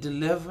don't get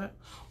delivered,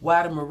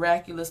 why the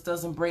miraculous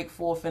doesn't break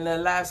forth in their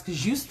lives.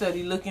 Because you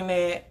study looking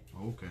at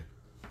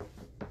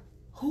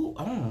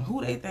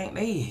who they think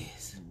they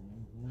is.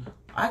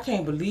 I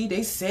can't believe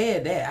they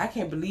said that. I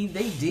can't believe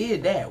they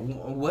did that.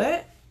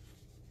 What?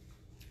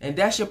 And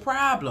that's your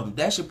problem.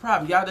 That's your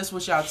problem. Y'all, that's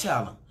what y'all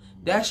tell them.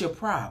 That's your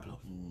problem.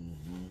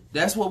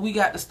 That's what we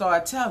got to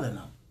start telling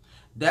them.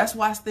 That's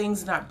why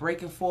things not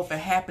breaking forth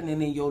and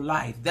happening in your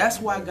life.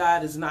 That's why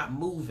God is not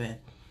moving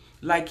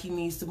like he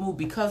needs to move,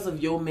 because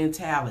of your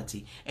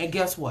mentality. And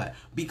guess what?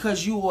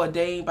 Because you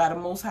ordained by the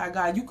Most High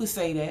God, you could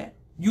say that.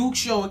 You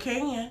sure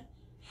can.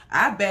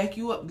 I back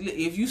you up.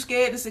 If you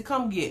scared to say,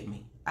 come get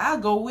me, I'll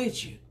go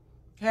with you.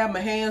 Have my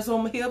hands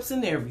on my hips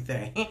and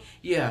everything.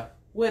 Yeah,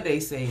 what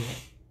they said.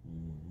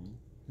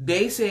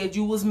 They said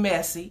you was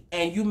messy,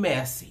 and you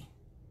messy.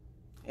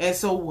 And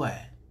so what?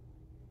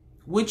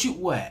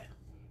 What?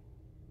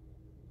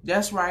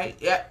 That's right.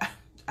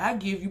 I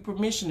give you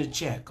permission to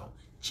check them.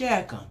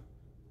 Check them.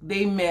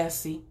 They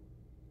messy.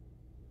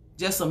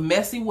 Just some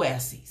messy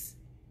wessies.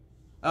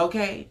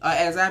 Okay?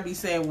 As I be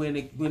saying, when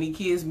the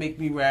kids make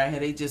me around here,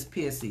 they just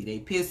pissy. They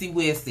pissy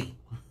wissy.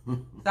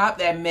 Stop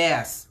that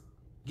mess.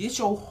 Get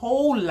your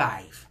whole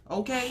life.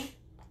 Okay?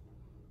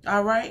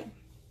 All right?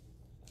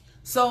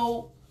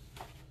 So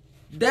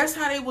that's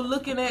how they were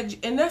looking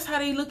at, and that's how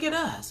they look at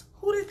us.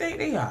 Who do they think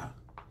they are?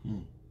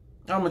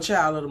 I'm a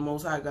child of the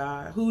Most High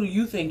God. Who do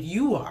you think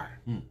you are?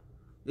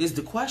 Is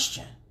the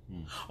question.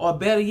 Or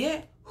better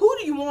yet, who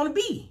do you want to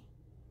be?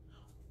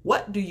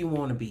 What do you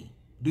want to be?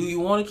 Do you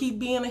want to keep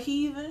being a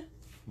heathen?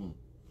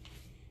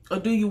 Or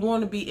do you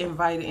want to be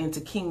invited into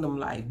kingdom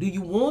life? Do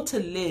you want to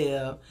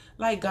live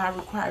like God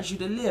requires you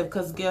to live?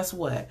 Because guess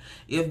what?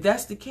 If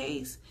that's the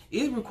case,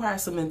 it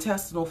requires some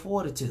intestinal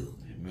fortitude.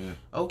 Amen.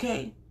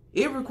 Okay?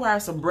 It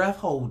requires some breath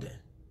holding.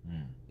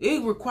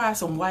 It requires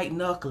some white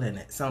knuckling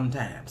it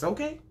sometimes.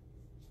 Okay?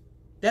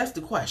 That's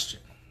the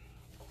question.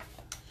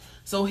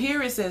 So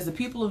here it says, the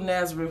people of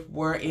Nazareth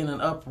were in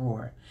an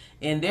uproar.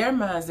 In their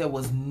minds, there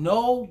was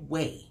no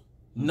way,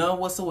 none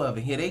whatsoever.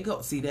 Here they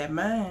go. See that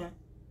mind?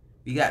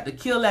 You got to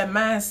kill that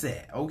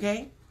mindset.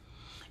 Okay?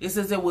 It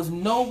says there was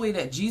no way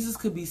that Jesus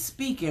could be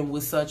speaking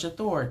with such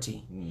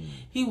authority.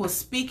 He was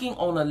speaking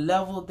on a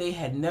level they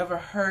had never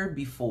heard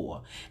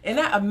before. And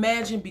I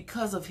imagine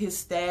because of his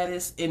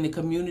status in the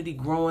community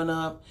growing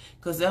up,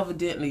 because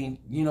evidently,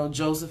 you know,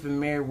 Joseph and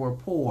Mary were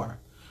poor,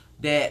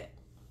 that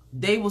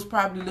they was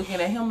probably looking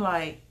at him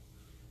like,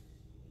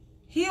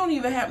 he don't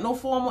even have no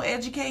formal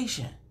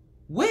education.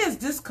 Where's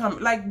this coming?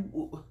 Like,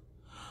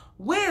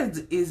 where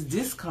is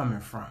this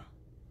coming from?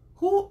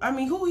 Who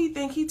he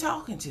think he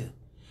talking to?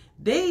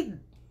 They,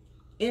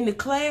 in the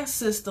class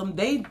system,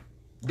 they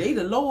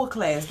the lower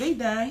class. They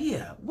down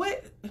here.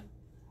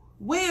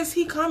 Where is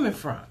he coming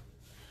from?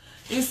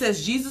 It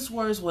says Jesus'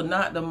 words were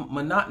not the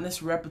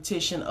monotonous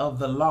repetition of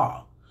the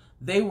law.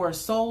 They were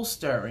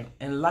soul-stirring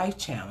and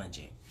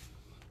life-challenging.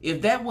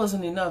 If that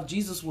wasn't enough,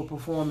 Jesus was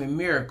performing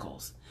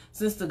miracles.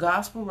 Since the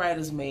gospel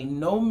writers made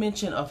no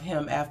mention of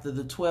him after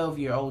the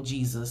 12-year-old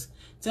Jesus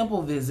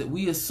temple visit,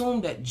 we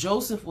assume that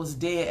Joseph was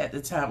dead at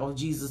the time of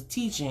Jesus'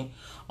 teaching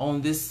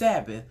on this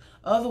Sabbath.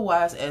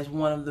 Otherwise, as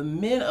one of the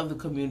men of the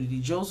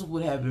community, Joseph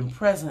would have been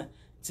present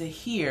to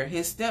hear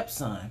his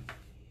stepson.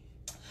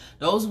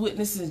 Those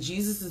witnessing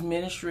Jesus'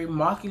 ministry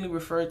mockingly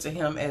referred to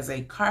him as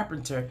a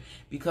carpenter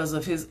because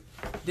of his...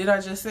 Did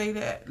I just say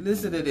that?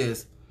 Listen to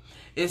this.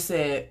 It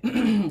said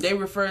they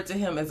referred to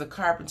him as a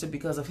carpenter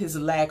because of his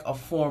lack of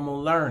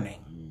formal learning.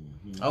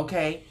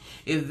 Okay?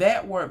 If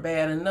that weren't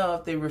bad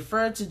enough, they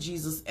referred to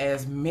Jesus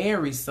as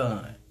Mary's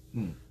son.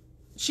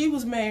 She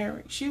was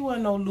married. She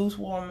wasn't no loose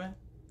woman.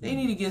 They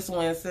need to get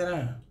somewhere and sit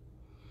down.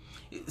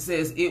 It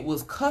says it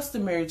was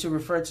customary to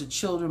refer to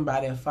children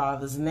by their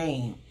father's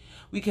name.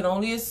 We can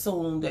only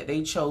assume that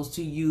they chose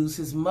to use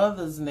his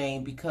mother's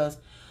name because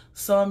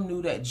some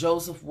knew that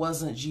Joseph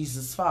wasn't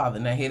Jesus' father.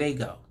 Now here they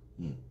go.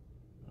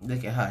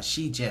 Look at her.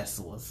 She just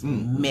was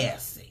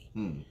messy.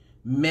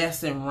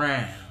 Messing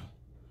around.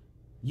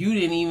 You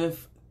didn't even...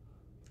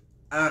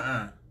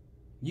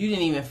 You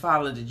didn't even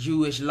follow the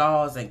Jewish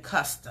laws and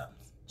customs.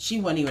 She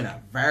wasn't even a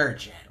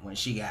virgin when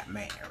she got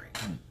married.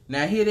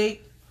 Now here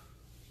they...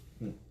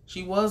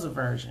 She was a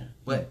virgin.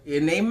 But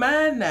in their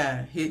mind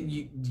now,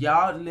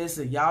 y'all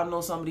listen, y'all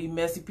know some of these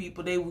messy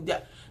people,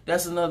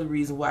 that's another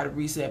reason why the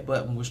reset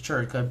button was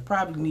church. Because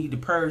probably need to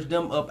purge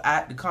them up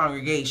out the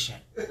congregation.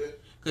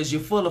 Because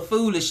you're full of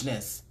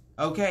foolishness.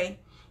 Okay?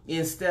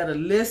 Instead of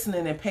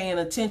listening and paying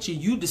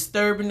attention, you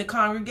disturbing the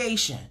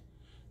congregation.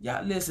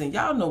 Y'all listen,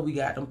 y'all know we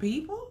got them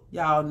people.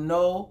 Y'all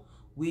know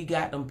we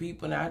got them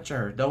people in our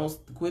church. Don't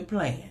quit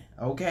playing.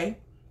 Okay?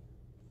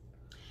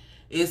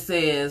 It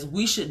says,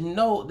 we should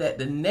note that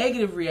the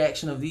negative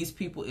reaction of these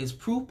people is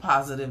proof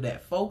positive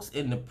that folks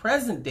in the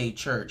present day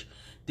church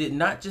did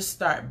not just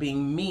start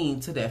being mean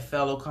to their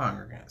fellow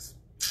congregants.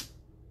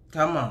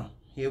 Come on,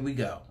 here we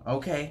go,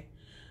 okay?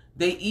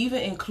 They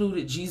even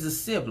included Jesus'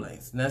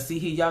 siblings. Now see,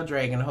 here y'all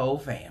dragging the whole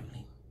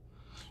family.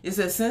 It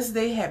says, since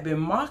they had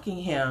been mocking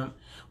him,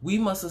 we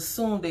must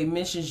assume they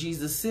mentioned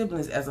Jesus'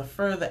 siblings as a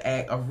further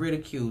act of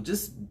ridicule.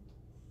 Just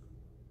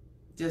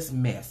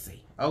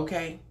messy,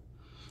 okay?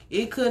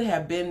 It could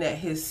have been that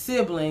his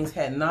siblings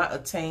had not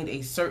attained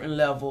a certain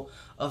level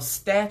of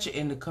stature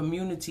in the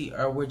community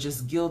or were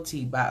just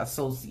guilty by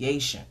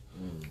association.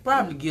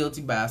 Probably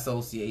guilty by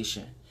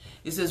association.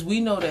 It says, we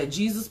know that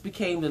Jesus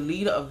became the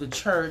leader of the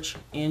church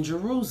in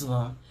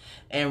Jerusalem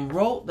and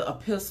wrote the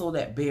epistle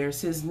that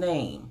bears his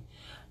name.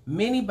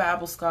 Many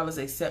Bible scholars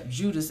accept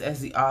Judas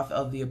as the author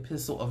of the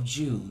epistle of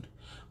Jude.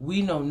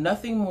 We know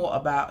nothing more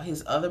about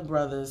his other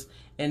brothers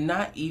and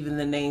not even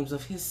the names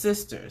of his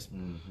sisters.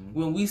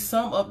 When we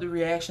sum up the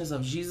reactions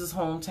of Jesus'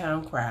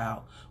 hometown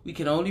crowd, we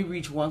can only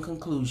reach one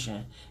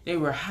conclusion. They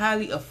were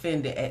highly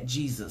offended at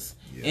Jesus.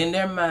 Yeah. In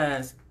their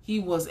minds, he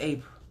was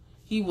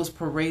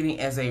parading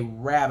as a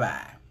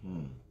rabbi.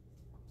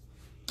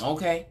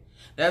 Okay?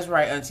 That's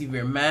right, Auntie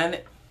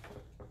Veer.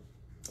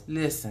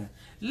 Listen,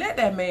 let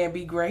that man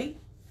be great.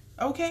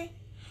 Okay?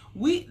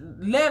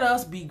 Let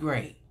us be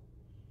great.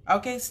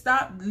 Okay,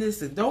 stop.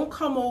 Listen, don't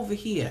come over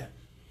here.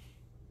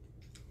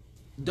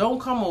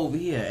 Don't come over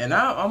here. And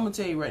I'm going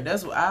to tell you right,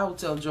 that's what I will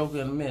tell Joker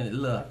in a minute.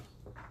 Look,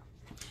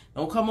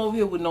 don't come over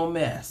here with no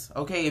mess.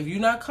 Okay, if you're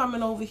not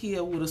coming over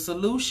here with a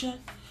solution,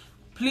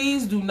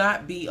 please do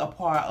not be a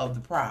part of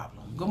the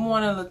problem. Good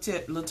morning,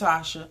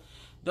 Latasha.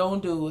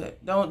 Don't do it.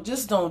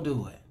 Just don't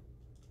do it.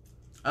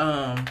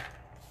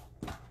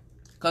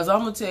 Because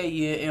I'm going to tell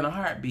you in a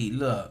heartbeat,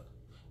 look,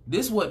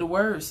 this is what the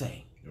words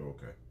say.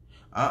 Okay.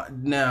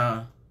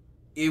 Now,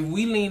 if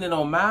we leaning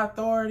on my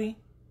authority,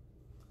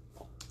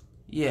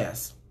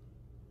 yes.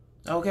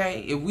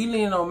 Okay? If we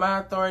leaning on my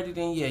authority,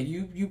 then yeah,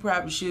 you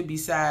probably should be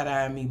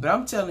side-eyeing me. But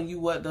I'm telling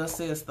you what thus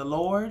says the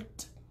Lord.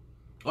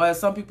 Or as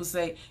some people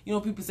say,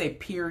 people say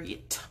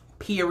period.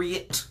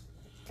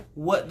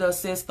 What thus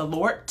says the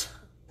Lord.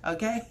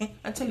 Okay?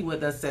 I tell you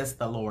what thus says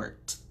the Lord.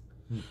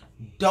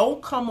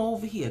 Don't come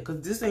over here,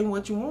 because this ain't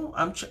what you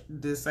want.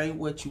 This ain't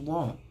what you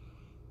want.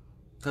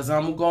 Because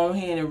I'm going to go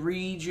ahead and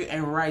read you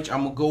and write you.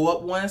 I'm going to go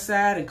up one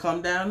side and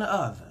come down the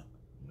other.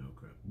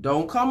 Okay.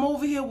 Don't come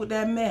over here with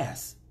that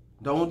mess.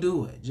 Don't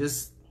do it.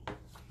 Just,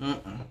 You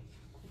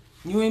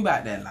ain't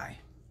about that life.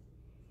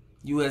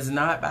 You is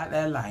not about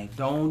that life.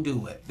 Don't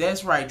do it.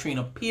 That's right,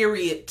 Trina.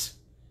 Period.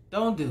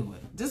 Don't do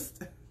it.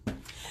 Just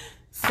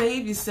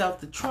save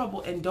yourself the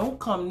trouble and don't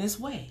come this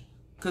way.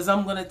 Because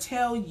I'm going to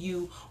tell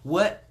you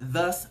what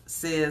thus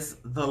says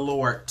the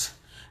Lord.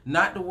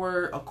 Not the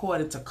word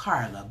according to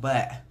Carla,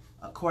 but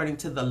according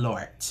to the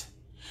Lord.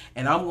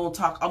 And I'm going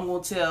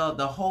to tell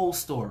the whole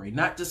story,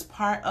 not just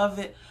part of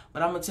it,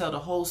 but I'm going to tell the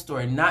whole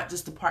story, not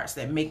just the parts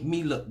that make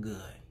me look good.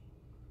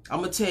 I'm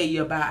going to tell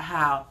you about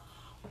how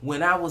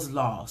when I was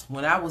lost,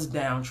 when I was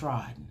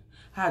downtrodden,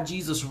 how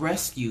Jesus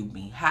rescued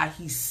me, how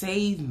he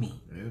saved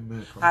me,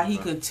 Amen. How he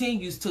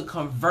continues to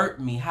convert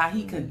me, how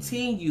he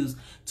continues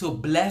to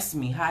bless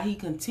me, how he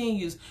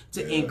continues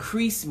to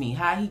increase me,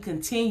 how he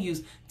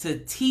continues to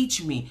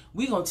teach me.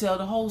 We're going to tell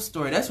the whole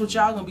story. That's what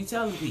y'all going to be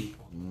telling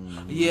people.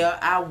 Yeah,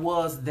 I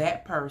was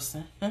that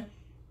person.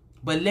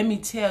 But let me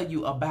tell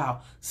you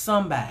about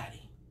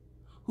somebody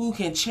who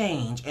can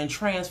change and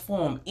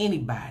transform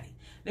anybody.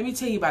 Let me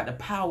tell you about the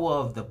power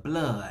of the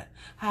blood,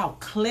 how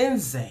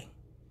cleansing.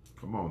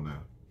 Come on now.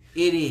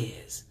 It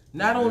is.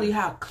 Not only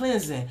how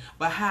cleansing,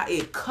 but how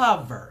it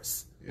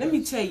covers. Yes. Let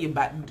me tell you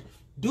about,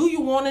 do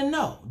you want to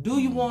know? Do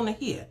you want to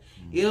hear?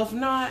 If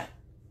not,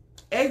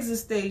 exit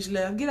stage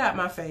left. Get out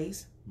my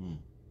face.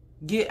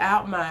 Get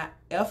out my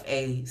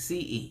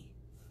FACE.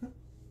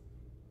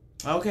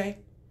 Okay?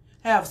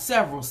 Have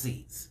several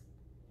seats.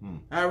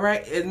 All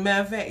right? As a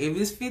matter of fact, if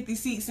it's 50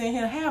 seats in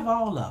here, have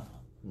all of them.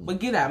 But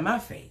get out my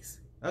face.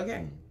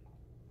 Okay?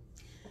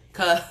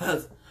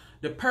 Because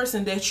the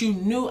person that you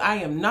knew, I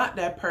am not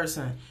that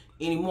person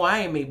anymore. I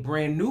am a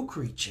brand new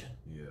creature.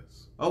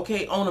 Yes.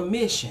 Okay, on a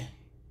mission.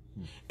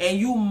 And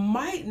you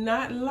might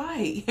not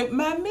like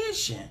my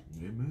mission.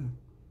 Amen.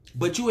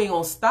 But you ain't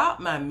going to stop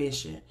my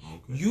mission.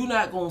 Okay. You're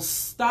not going to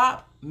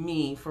stop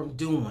me from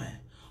doing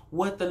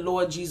what the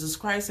Lord Jesus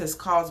Christ has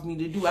caused me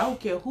to do. I don't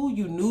care who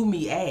you knew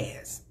me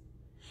as.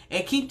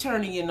 And keep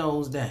turning your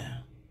nose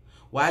down.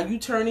 While you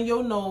turning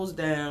your nose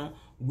down,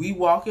 we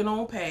walking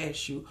on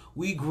past you.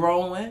 We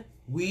growing.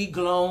 We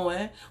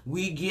glowing.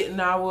 We getting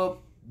our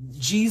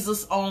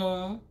Jesus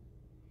on.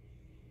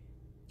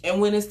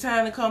 And when it's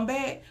time to come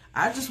back,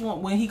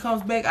 when he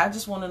comes back, I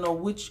just want to know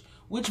which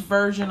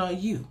version are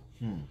you?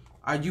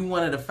 Are you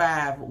one of the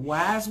 5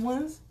 wise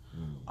ones?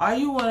 Are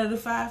you one of the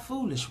 5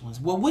 foolish ones?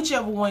 Well,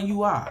 whichever one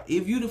you are.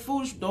 If you the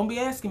foolish, don't be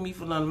asking me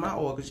for none of my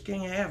oil, because you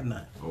can't have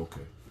none.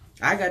 Okay.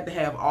 I got to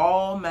have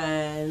all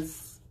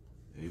mines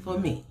for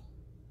me.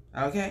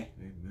 Okay?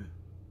 Amen.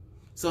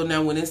 So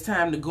now when it's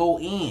time to go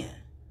in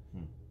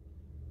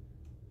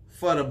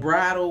for the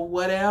bridal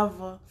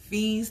whatever,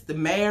 feast, the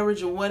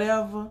marriage or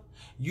whatever,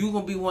 you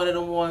going to be one of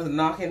the ones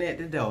knocking at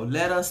the door.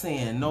 Let us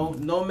in.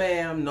 No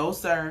ma'am, no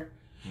sir,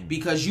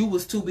 because you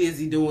was too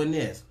busy doing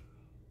this.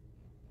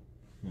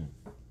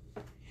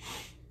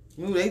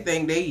 Who they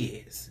think they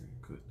is.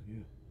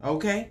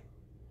 Okay?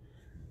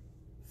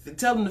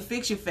 Tell them to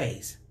fix your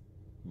face.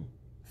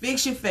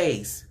 Fix your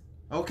face.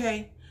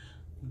 Okay?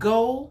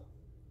 Go,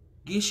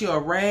 get you a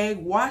rag,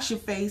 wash your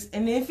face,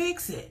 and then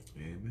fix it.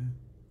 Amen.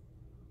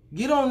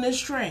 Get on this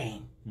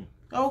train.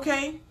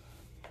 Okay?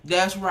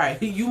 That's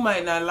right. You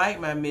might not like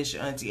my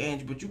mission, Auntie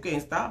Angel, but you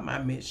can't stop my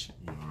mission.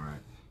 All right.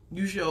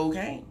 You sure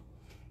can't.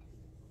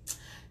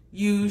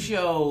 You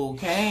sure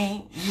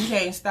can't. You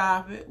can't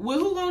stop it. Well,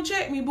 who gonna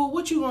check me, but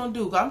what you gonna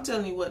do? I'm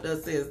telling you what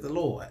thus says the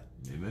Lord.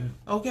 Amen.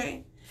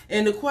 Okay?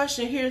 And the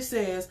question here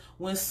says,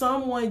 when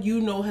someone you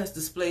know has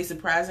displayed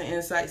surprising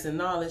insights and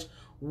knowledge,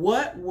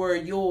 what were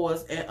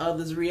yours and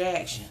others'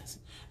 reactions?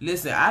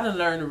 Listen, I done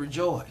learned to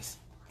rejoice.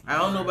 I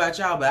don't know about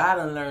y'all, but I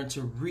done learned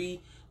to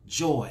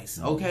rejoice.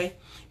 Okay?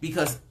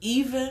 Because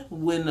even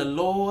when the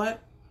Lord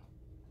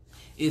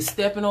is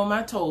stepping on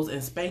my toes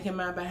and spanking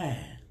my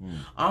behind,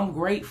 I'm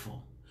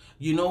grateful.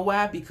 You know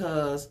why?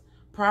 Because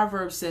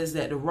Proverbs says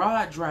that the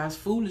rod drives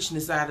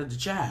foolishness out of the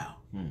child.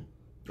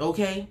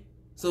 Okay?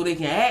 So they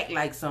can act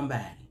like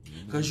somebody.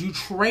 Because you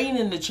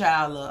training the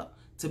child up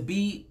to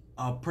be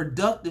a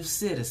productive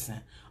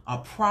citizen, a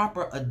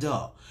proper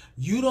adult.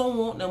 You don't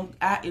want them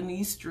out in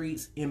these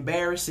streets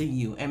embarrassing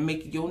you and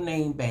making your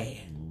name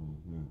bad.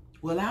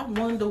 Well, I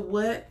wonder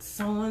what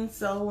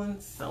so-and-so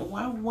and so.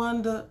 I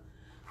wonder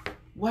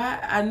why.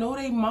 I know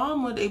they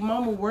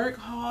mama work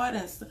hard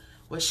and stuff.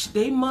 Well,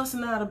 they must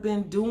not have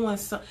been doing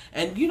something.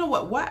 And you know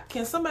what? Why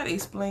can somebody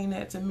explain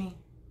that to me?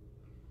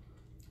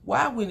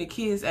 Why when the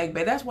kids act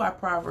bad? That's why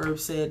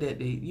Proverbs said that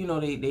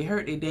they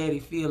hurt their daddy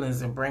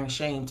feelings and bring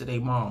shame to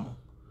their mama.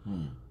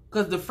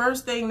 Because the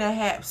first thing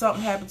that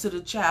something happened to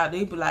the child,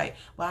 they be like,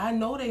 well, I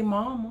know they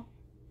mama.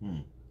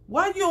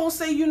 Why you don't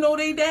say you know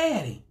they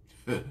daddy?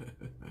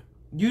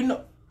 You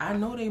know, I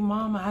know they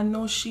mama. I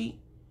know she.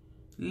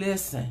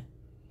 Listen,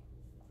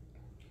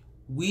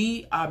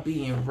 we are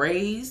being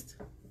raised.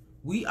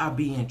 We are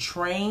being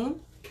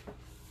trained.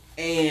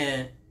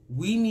 And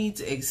we need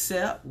to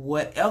accept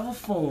whatever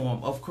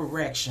form of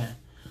correction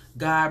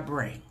God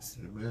brings.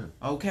 Amen.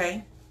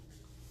 Okay?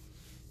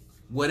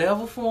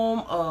 Whatever form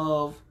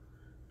of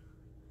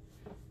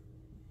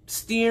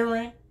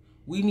steering,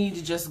 we need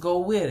to just go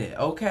with it.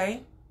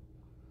 Okay?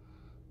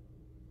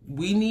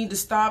 We need to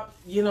stop,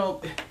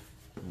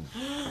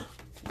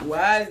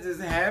 why is this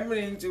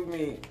happening to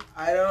me?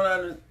 I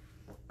don't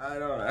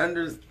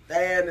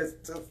understand.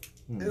 It's just,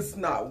 it's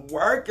not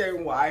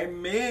working. Why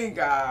me,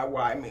 God?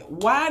 Why me?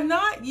 Why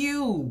not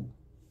you?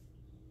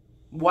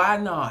 Why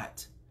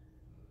not?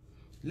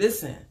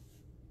 Listen,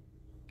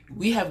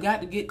 we have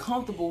got to get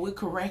comfortable with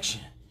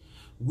correction.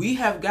 We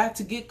have got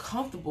to get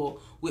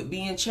comfortable with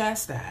being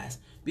chastised.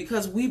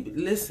 Because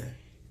listen,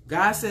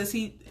 God says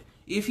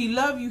if he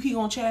love you, he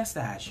gonna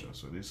chastise you.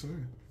 That's what they say.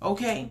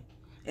 Okay?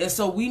 And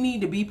so we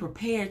need to be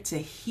prepared to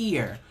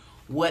hear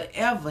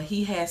whatever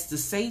he has to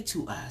say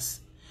to us.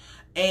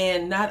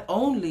 And not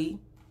only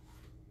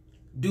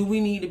do we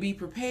need to be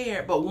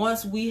prepared, but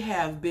once we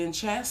have been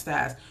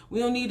chastised, we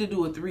don't need to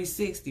do a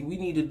 360. We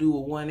need to do a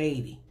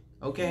 180.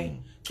 Okay?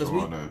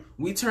 Because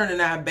we turning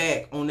our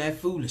back on that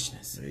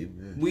foolishness.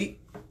 Amen.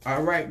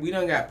 All right, we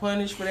done got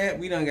punished for that.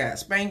 We done got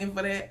spanking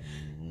for that.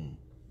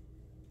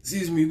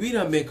 Excuse me, we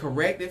done been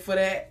corrected for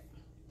that.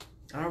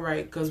 All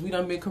right, because we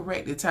done been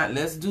corrected.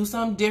 Let's do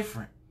something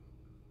different.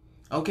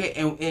 Okay,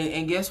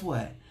 and guess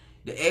what?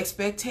 The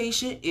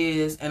expectation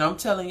is, and I'm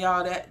telling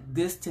y'all that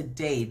this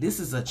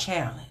is a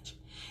challenge.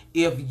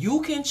 If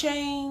you can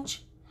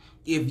change,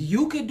 if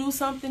you can do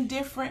something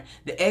different,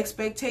 the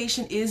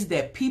expectation is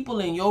that people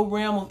in your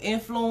realm of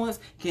influence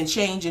can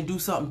change and do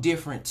something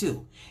different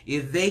too.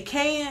 If they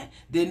can't,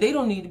 then they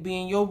don't need to be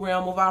in your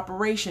realm of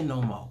operation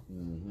no more.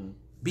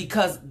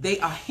 Because they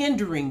are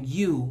hindering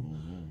you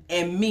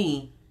and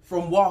me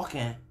from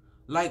walking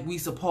like we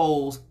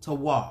supposed to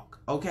walk.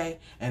 Okay?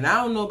 And I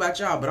don't know about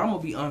y'all, but I'm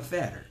going to be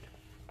unfettered.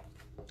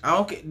 I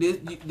don't care.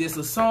 This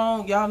a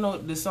song. Y'all know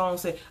the song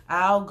say,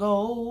 I'll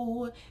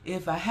go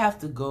if I have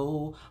to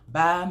go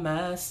by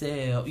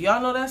myself.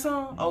 Y'all know that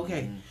song?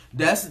 Okay.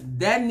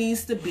 That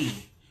needs to be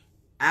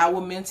our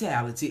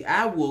mentality.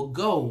 I will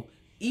go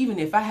even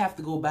if I have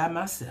to go by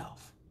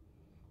myself.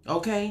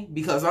 Okay?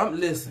 Because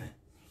listen,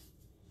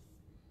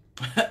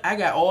 I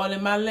got oil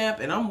in my lamp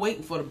and I'm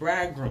waiting for the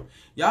bridegroom.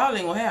 Y'all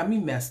ain't gonna have me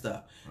messed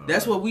up.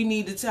 That's what we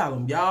need to tell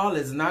them. Y'all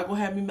is not gonna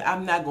have me.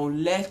 I'm not gonna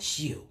let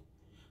you.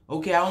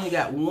 Okay, I only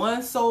got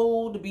one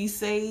soul to be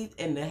saved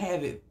and to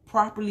have it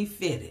properly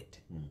fitted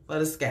for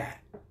the sky.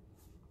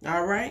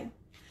 All right?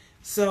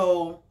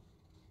 So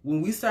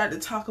when we start to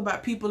talk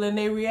about people and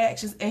their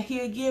reactions, and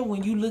here again,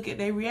 when you look at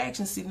their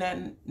reactions, see,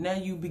 now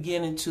you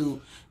beginning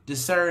to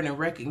discern and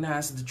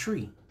recognize the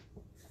tree.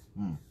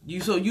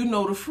 So you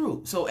know the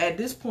fruit. So at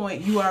this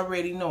point, you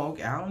already know,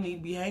 okay, I don't need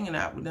to be hanging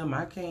out with them.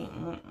 I can't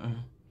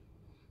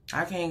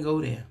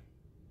go there.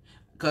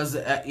 Because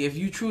if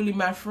you truly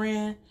my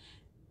friend,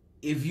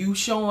 if you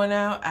showing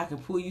out, I can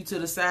pull you to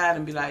the side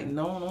and be like,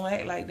 no, don't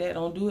act like that.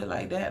 Don't do it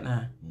like that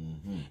now.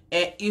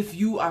 And if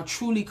you are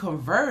truly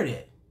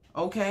converted,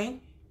 okay,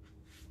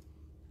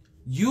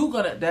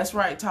 that's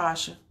right,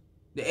 Tasha.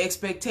 The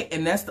expectation,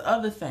 and that's the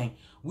other thing.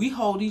 We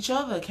hold each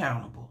other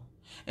accountable.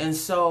 And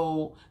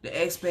so the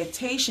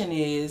expectation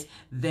is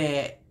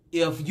that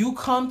if you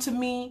come to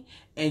me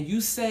and you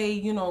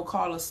say,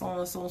 Carla,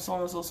 so-and-so,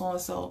 so-and-so,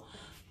 so-and-so,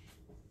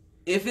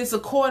 if it's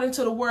according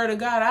to the word of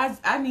God,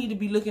 I need to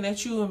be looking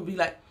at you and be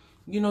like,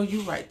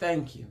 you're right.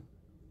 Thank you.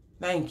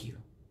 Thank you.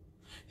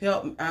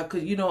 Help me.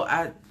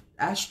 Because,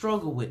 I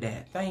struggle with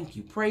that. Thank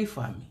you. Pray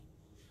for me.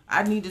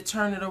 I need to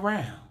turn it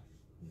around.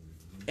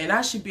 And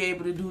I should be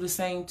able to do the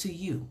same to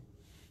you.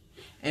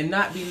 And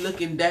not be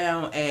looking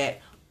down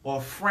at or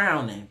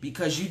frowning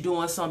because you're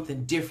doing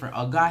something different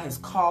or God has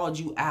called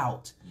you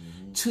out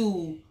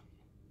to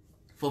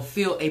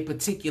fulfill a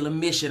particular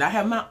mission. I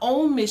have my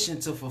own mission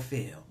to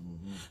fulfill.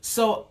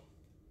 So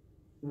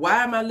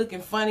why am I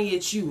looking funny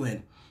at you,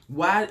 and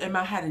why am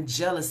I having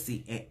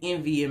jealousy and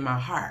envy in my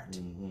heart?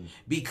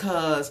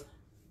 Because,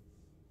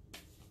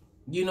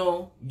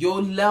 your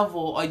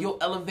level or your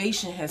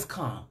elevation has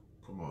come.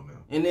 Come on now.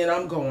 And then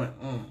I'm going,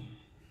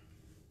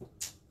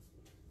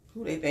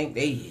 who they think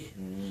they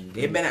is?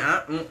 They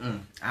better,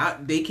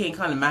 they can't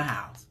come to my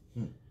house.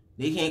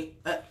 They can't,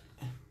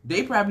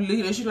 they probably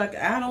look at you like,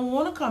 I don't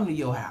want to come to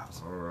your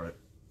house. All right.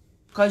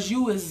 Because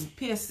you is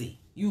pissy.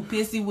 You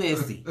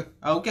pissy-wissy,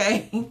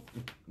 okay?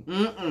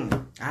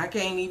 I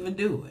can't even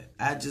do it.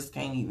 I just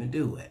can't even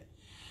do it.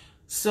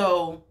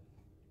 So,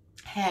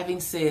 having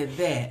said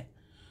that,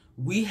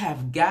 we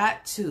have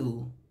got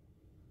to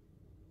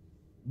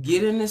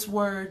get in this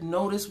word,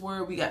 know this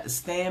word. We got to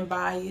stand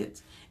by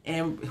it.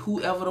 And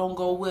whoever don't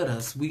go with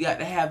us, we got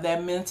to have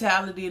that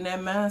mentality and that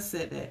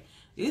mindset that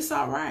it's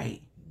all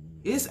right.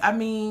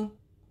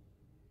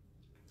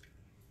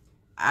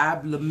 I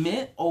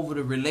lament over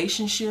the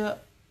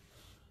relationship,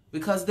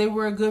 because they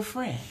were a good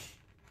friend.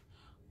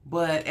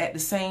 But at the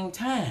same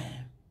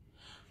time,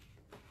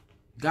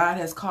 God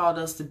has called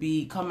us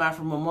to come out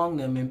from among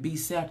them and be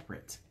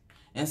separate.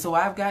 And so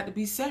I've got to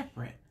be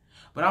separate.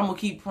 But I'm going to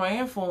keep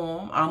praying for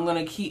them. I'm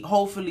going to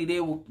hopefully they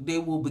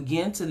will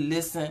begin to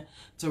listen,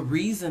 to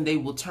reason. They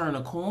will turn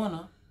a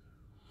corner.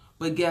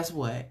 But guess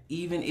what?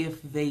 Even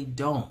if they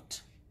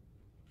don't,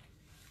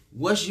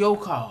 what's your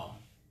call?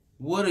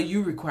 What are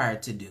you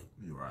required to do?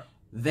 You're right.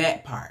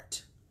 That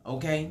part.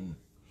 Okay?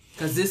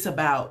 Because it's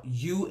about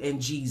you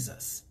and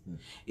Jesus.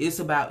 It's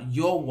about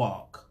your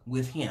walk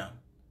with him.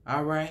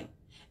 All right?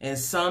 And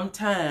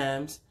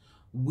sometimes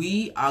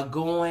we are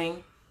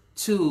going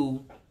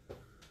to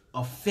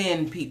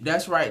offend people.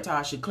 That's right,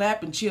 Tasha.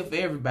 Clap and cheer for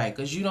everybody,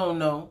 because you don't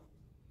know.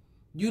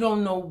 You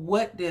don't know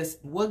what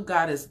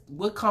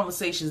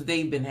conversations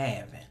they've been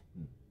having.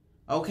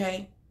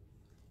 Okay?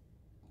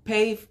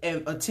 Pay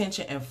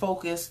attention and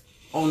focus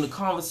on the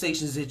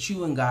conversations that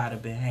you and God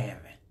have been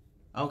having.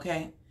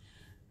 Okay?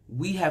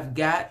 We have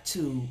got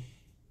to,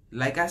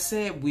 like I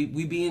said, we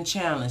being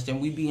challenged and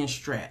we being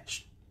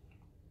stretched.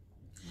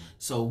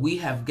 So we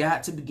have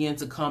got to begin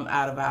to come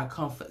out of our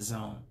comfort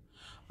zone.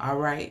 All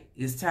right?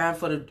 It's time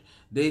for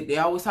they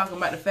always talking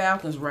about the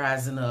Falcons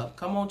rising up.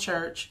 Come on,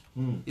 church.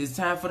 It's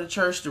time for the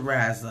church to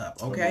rise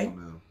up. Okay?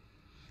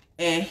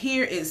 And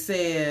here it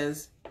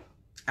says,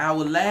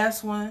 our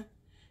last one,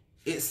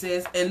 it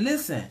says, and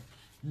listen,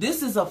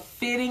 this is a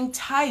fitting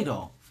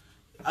title.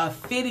 A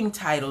fitting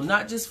title,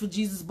 not just for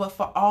Jesus, but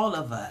for all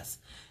of us.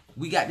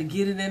 We got to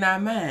get it in our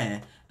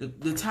mind.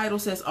 The title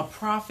says, a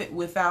prophet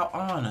without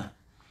honor.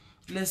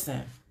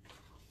 Listen,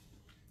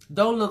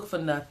 don't look for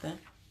nothing.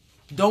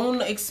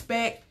 Don't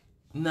expect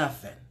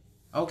nothing.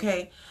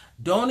 Okay?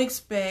 Don't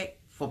expect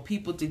for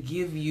people to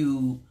give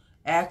you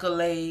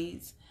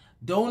accolades.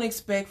 Don't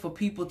expect for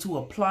people to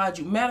applaud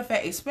you. Matter of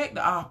fact, expect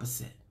the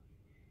opposite.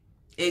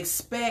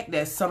 Expect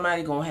that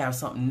somebody gonna have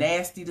something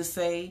nasty to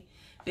say.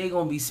 They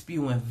gonna be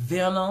spewing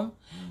venom.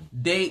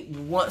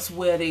 Once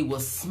where they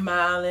was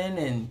smiling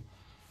and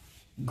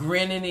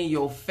grinning in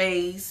your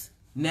face,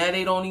 now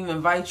they don't even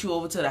invite you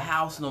over to the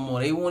house no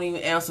more. They won't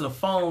even answer the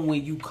phone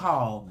when you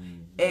call.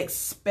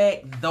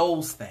 Expect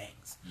those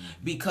things,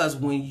 because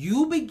when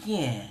you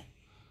begin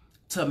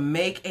to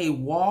make a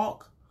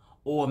walk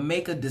or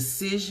make a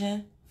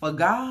decision for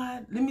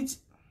God,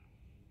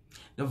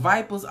 the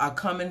vipers are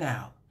coming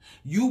out.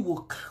 You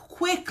will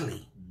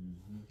quickly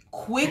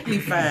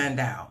find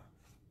out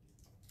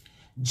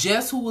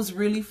Just who was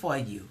really for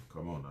you.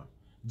 Come on now.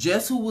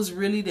 Just who was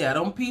really there.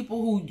 Them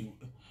people who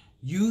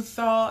you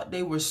thought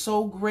they were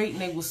so great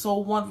and they were so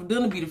wonderful, they're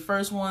going to be the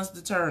first ones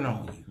to turn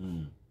on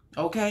you.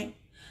 Okay?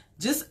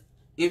 Just,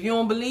 if you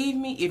don't believe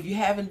me, if you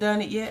haven't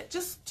done it yet,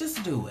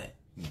 just do it.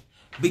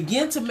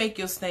 Begin to make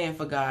your stand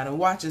for God and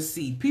watch and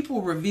see.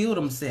 People reveal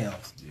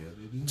themselves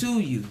to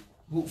you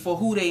for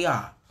who they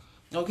are.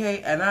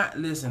 Okay? And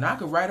I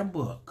could write a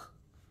book.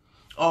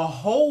 A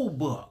whole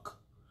book.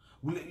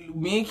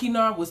 Me and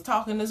Keenar was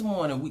talking this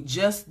morning.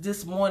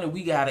 This morning,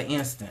 we got an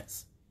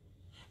instance.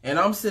 And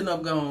I'm sitting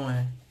up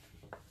going,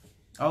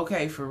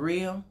 okay, for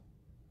real?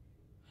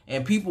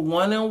 And people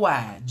wondering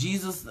why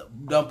Jesus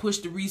done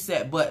pushed the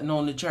reset button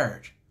on the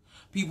church.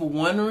 People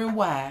wondering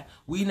why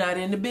we not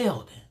in the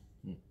building.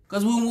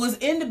 Because when we was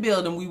in the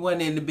building, we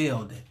wasn't in the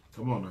building.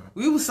 Come on now.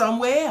 We was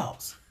somewhere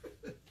else.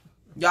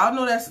 Y'all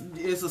know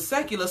it's a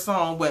secular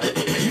song, but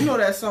you know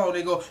that song,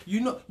 they go,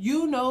 you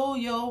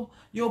know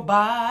your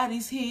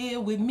body's here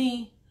with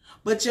me,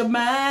 but your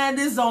mind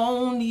is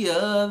on the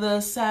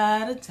other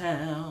side of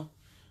town.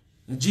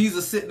 And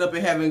Jesus sitting up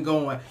in heaven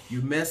going,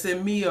 you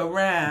messing me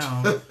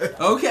around.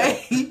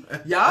 Okay?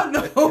 Y'all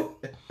know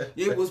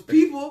it was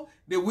people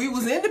that we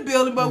was in the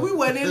building, but we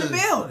wasn't in the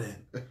building.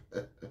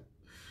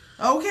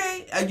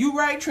 Okay? And you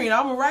right, Trina.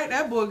 I'm going to write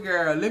that book,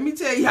 girl. Let me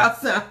tell y'all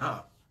something.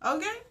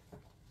 Okay?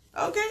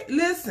 Okay?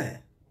 Listen.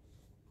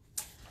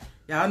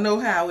 Y'all know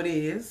how it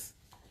is.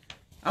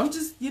 I'm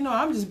just being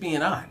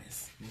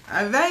honest.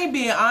 If I ain't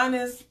being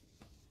honest,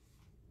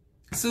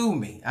 sue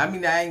me. I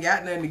mean, I ain't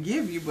got nothing to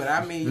give you, but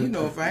I mean,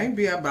 if I ain't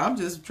being, but I'm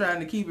just trying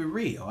to keep it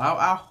real.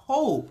 I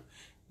hope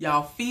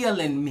y'all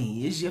feeling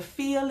me. Is you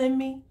feeling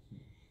me?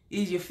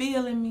 Is you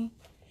feeling me?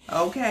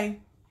 Okay.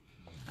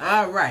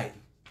 All right.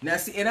 Now,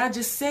 see, and I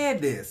just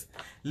said this.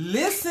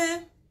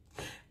 Listen,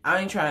 I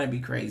ain't trying to be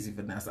crazy,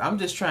 Vanessa. I'm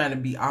just trying to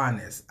be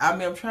honest. I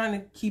mean, I'm trying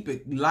to keep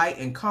it light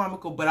and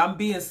comical, but I'm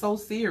being so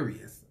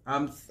serious.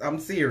 I'm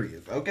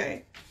serious,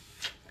 okay?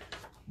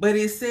 But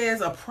it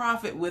says a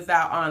prophet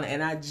without honor.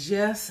 And I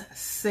just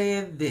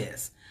said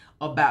this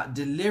about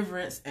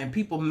deliverance and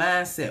people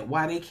mindset.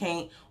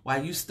 Why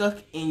you stuck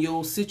in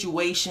your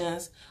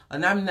situations.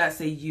 And I'm not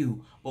saying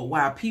you, but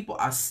why people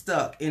are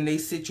stuck in their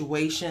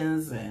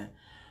situations and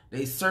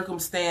their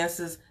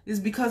circumstances is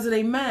because of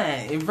their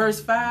mind. In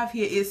verse 5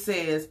 here, it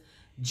says,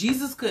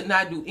 Jesus could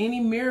not do any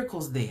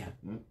miracles there.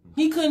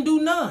 He couldn't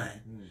do none.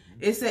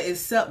 It said,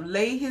 except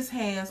lay his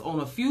hands on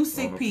a few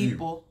sick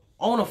people,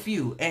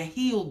 and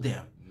healed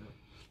them.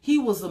 He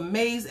was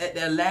amazed at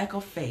their lack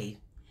of faith.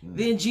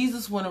 Then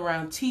Jesus went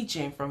around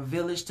teaching from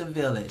village to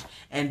village.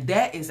 And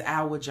that is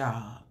our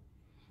job.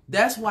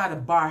 That's why the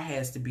bar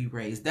has to be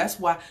raised. That's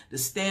why the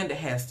standard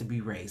has to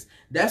be raised.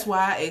 That's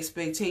why our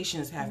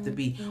expectations have to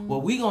be,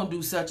 well, we going to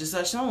do such and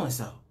such, so and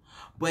so.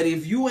 But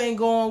if you ain't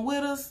going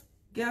with us,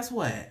 guess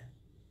what?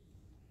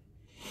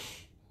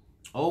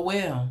 Oh,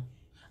 well.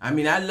 I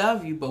mean, I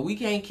love you, but we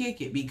can't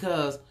kick it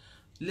because,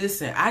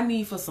 listen, I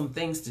need for some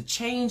things to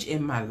change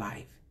in my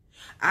life.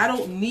 I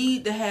don't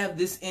need to have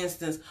this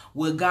instance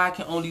where God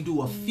can only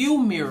do a few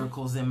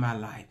miracles in my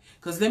life.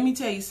 Because let me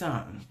tell you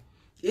something.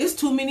 It's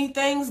too many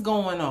things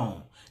going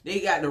on. They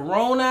got the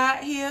Rona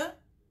out here.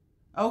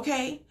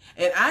 Okay?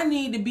 And I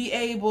need to be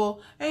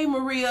able, hey,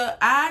 Maria,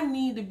 I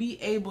need to be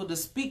able to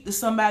speak to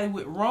somebody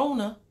with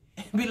Rona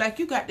and be like,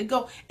 you got to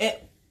go. And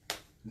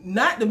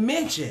not to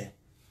mention,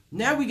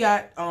 now we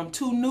got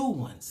 2 new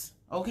ones.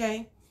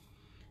 Okay?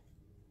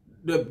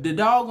 The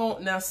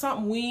doggone, now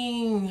something we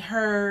ain't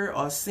heard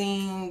or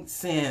seen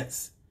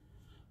since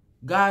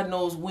God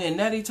knows when.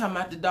 Now they talking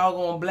about the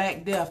doggone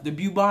Black Death, the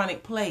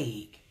bubonic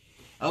plague.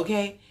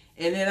 Okay?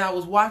 And then I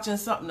was watching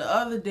something the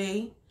other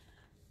day.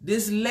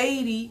 This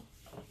lady,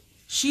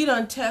 she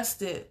done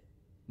tested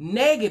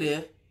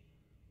negative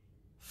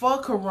for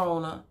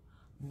corona,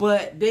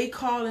 but they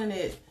calling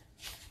it,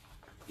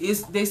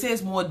 they say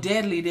it's more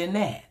deadly than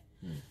that.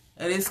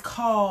 And it's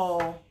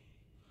called,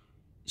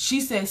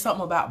 she said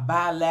something about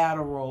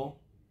bilateral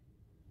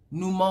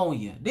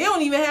pneumonia. They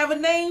don't even have a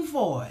name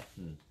for it.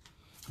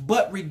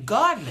 But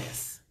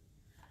regardless,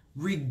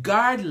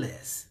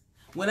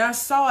 when I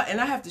saw it, and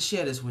I have to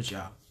share this with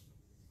y'all.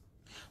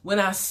 When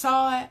I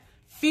saw it,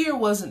 fear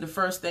wasn't the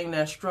first thing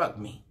that struck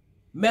me.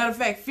 Matter of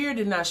fact, fear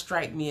did not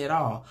strike me at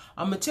all.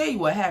 I'm going to tell you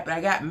what happened.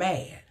 I got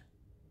mad.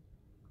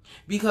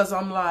 Because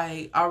I'm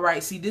like, all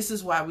right, see, this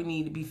is why we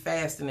need to be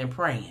fasting and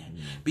praying.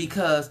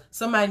 Because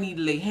somebody need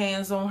to lay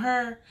hands on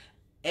her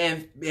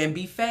and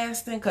be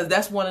fasting. Because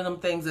that's one of them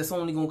things that's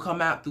only going to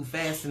come out through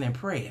fasting and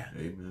prayer.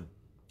 Amen.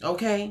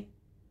 Okay?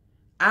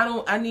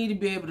 I need to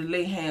be able to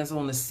lay hands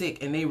on the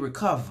sick and they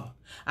recover.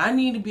 I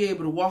need to be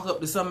able to walk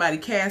up to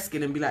somebody's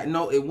casket and be like,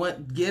 no, it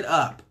won't, get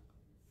up.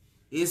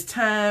 It's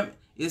time.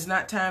 It's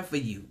not time for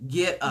you.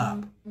 Get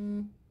up.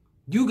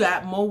 You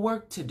got more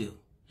work to do.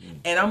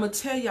 And I'm going to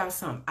tell y'all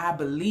something. I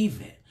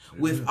believe it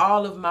with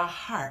all of my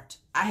heart.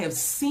 I have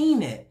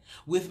seen it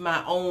with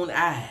my own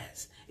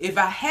eyes. If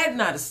I had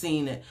not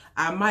seen it,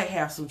 I might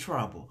have some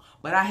trouble.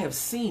 But I have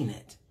seen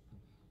it.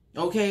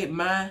 Okay,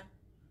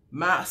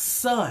 my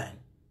son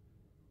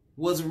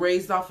was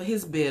raised off of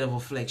his bed of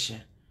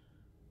affliction.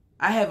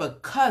 I have a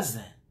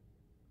cousin,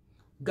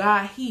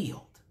 God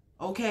healed,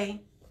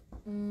 okay,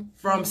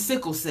 from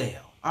sickle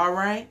cell, all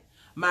right?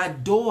 My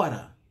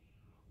daughter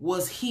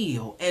was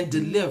healed and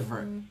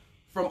delivered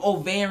from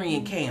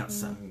ovarian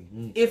cancer.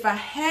 If I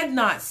had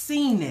not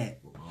seen it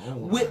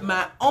with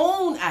my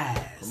own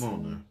eyes,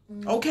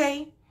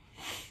 okay,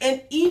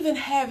 and even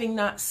having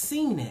not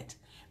seen it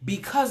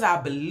because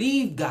I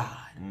believe God,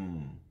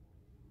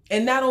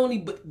 and not only,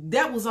 but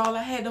that was all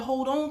I had to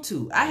hold on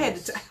to. I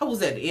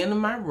was at the end of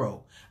my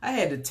rope. I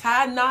had to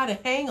tie a knot and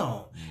hang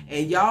on.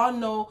 And y'all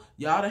know,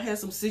 y'all done had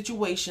some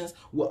situations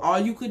where all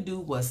you could do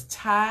was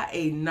tie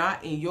a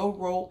knot in your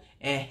rope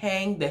and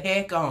hang the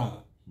heck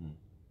on.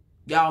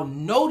 Y'all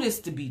know this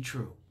to be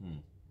true.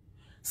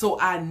 So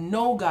I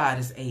know God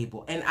is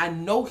able, and I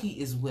know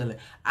he is willing.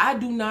 I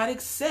do not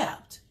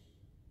accept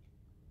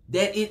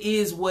that it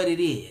is what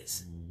it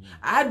is.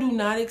 I do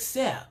not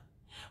accept,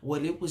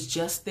 well, it was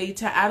just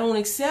daytime. I don't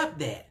accept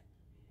that.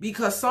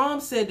 Because Psalm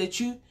said that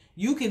you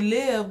can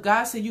live,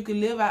 God said you can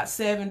live out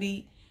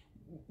 70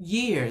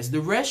 years.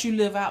 The rest you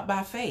live out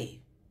by faith.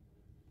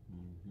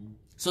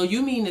 So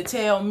you mean to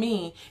tell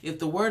me, if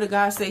the word of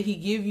God say he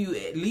give you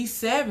at least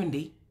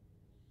 70,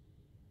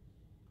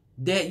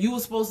 that you were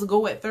supposed to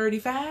go at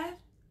 35?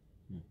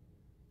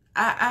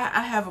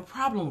 I have a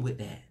problem with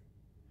that.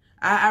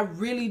 I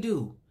really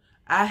do.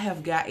 I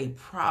have got a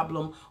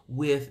problem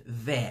with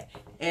that.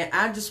 And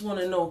I just want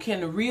to know,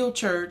 can the real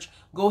church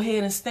go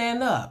ahead and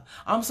stand up?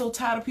 I'm so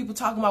tired of people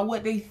talking about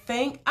what they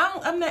think.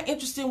 I'm not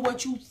interested in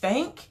what you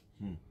think.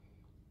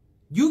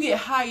 You get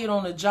hired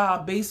on a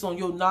job based on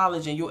your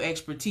knowledge and your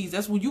expertise.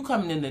 That's when you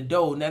coming in the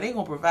door. Now they're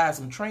going to provide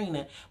some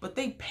training, but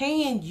they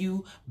paying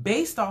you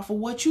based off of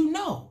what you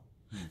know.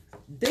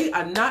 They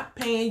are not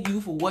paying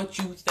you for what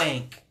you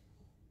think.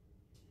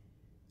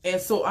 And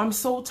so I'm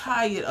so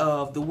tired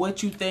of the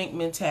what you think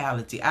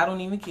mentality. I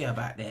don't even care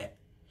about that.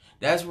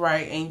 That's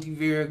right, Auntie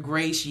Vera,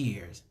 grace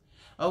years.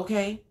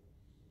 Okay?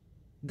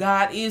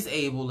 God is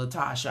able,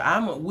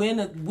 Latasha.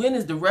 When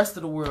is the rest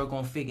of the world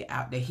going to figure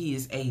out that he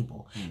is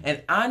able?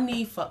 And I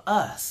need for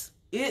us,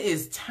 it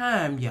is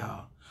time,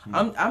 y'all.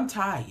 I'm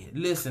tired.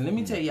 Listen, let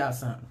me tell y'all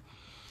something.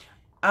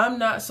 I'm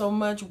not so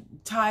much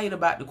tired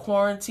about the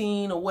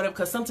quarantine or whatever,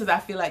 because sometimes I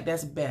feel like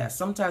that's best.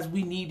 Sometimes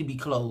we need to be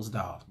closed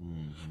off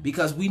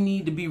because we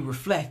need to be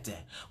reflecting.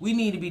 We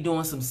need to be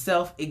doing some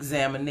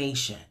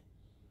self-examination.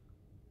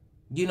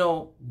 You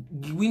know,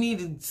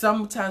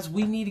 sometimes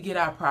we need to get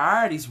our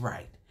priorities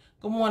right.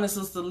 Good morning,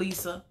 Sister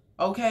Lisa.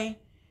 Okay?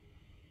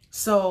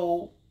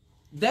 So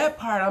that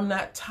part I'm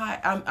not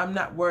I'm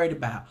not worried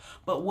about.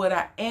 But what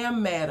I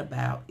am mad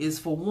about is,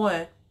 for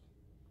one,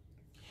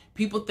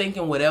 people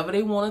thinking whatever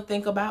they want to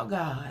think about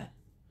God.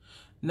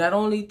 Not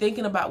only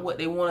thinking about what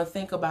they want to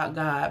think about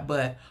God,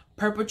 but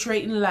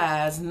perpetrating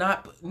lies.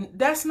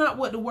 That's not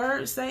what the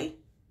words say.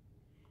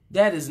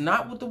 That is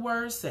not what the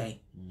words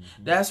say.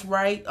 That's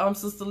right,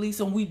 Sister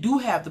Lisa. We do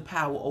have the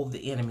power over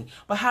the enemy.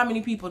 But how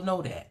many people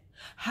know that?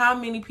 How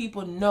many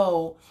people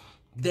know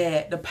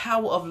that the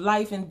power of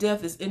life and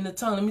death is in the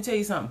tongue? Let me tell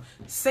you something.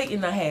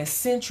 Satan has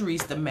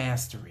centuries to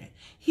master it.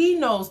 He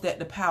knows that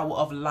the power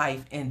of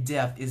life and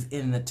death is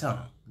in the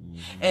tongue.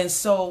 And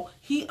so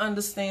he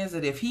understands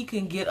that if he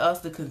can get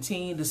us to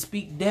continue to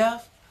speak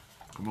death,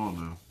 come on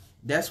now,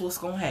 that's what's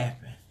going to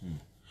happen.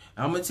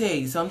 I'm going to tell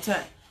you,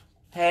 sometimes,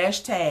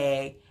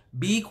 hashtag,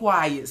 be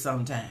quiet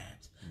sometimes.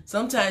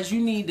 Sometimes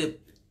you need to,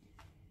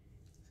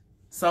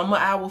 some of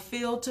our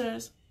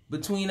filters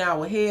between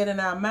our head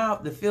and our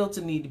mouth, the filter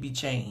need to be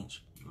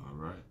changed. All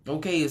right.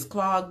 Okay, it's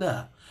clogged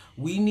up.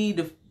 We need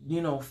to,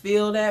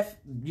 fill that,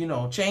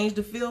 change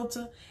the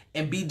filter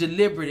and be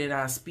deliberate in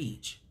our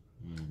speech.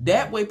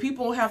 That way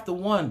people don't have to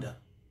wonder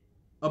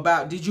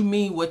about, did you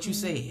mean what you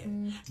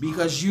said?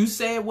 Because you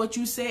said what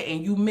you said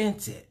and you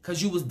meant it,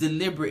 because you was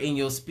deliberate in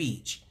your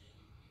speech.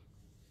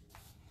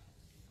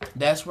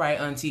 That's right,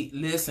 Auntie.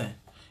 Listen,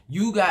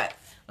 you got,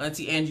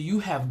 Auntie Andrew, you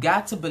have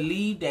got to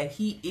believe that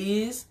he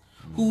is,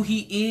 who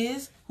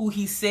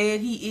he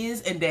said he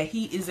is, and that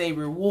he is a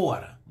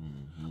rewarder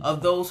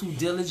of those who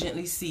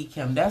diligently seek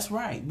him. That's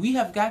right. We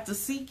have got to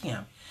seek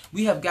him.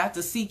 We have got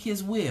to seek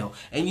his will.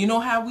 And you know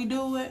how we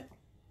do it?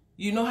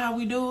 You know how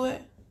we do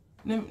it?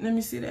 Let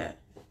me see that.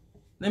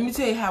 Let me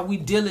tell you how we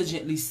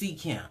diligently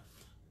seek him.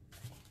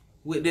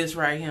 With this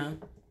right here.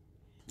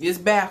 It's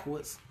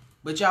backwards.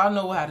 But y'all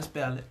know how to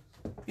spell it.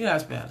 You know how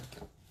to spell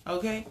it.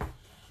 Okay?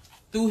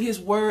 Through his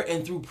word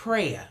and through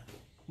prayer.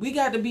 We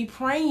got to be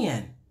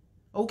praying.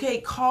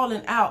 Okay?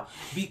 Calling out.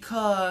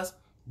 Because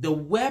the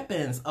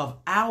weapons of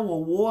our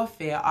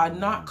warfare are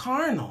not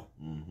carnal.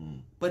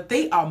 But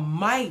they are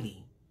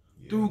mighty.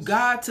 Through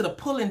God to the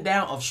pulling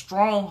down of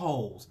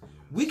strongholds.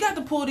 We got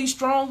to pull these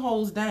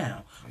strongholds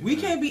down. We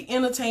can't be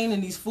entertaining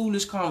these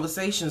foolish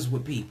conversations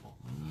with people.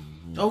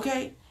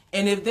 Okay?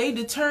 And if they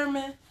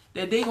determine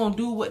that they're going to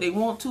do what they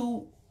want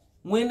to,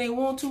 when they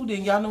want to,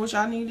 then y'all know what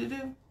y'all need to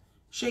do?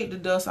 Shake the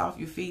dust off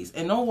your feet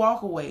and don't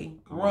walk away.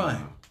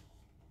 Run.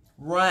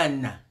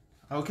 Run.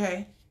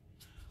 Okay?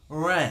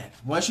 Run.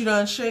 Once you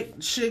done shake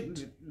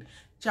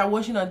Child,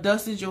 once you done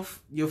dusted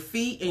your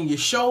feet and your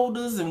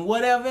shoulders and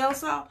whatever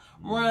else off,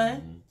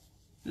 run.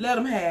 Let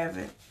them have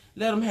it.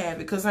 Let them have it,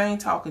 because I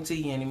ain't talking to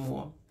you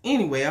anymore.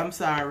 Anyway, I'm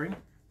sorry.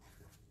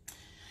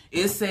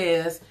 It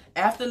says,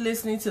 after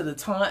listening to the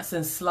taunts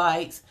and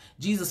slights,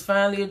 Jesus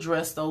finally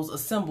addressed those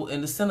assembled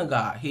in the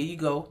synagogue. Here you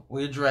go.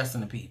 We're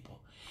addressing the people.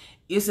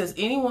 It says,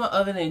 anyone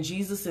other than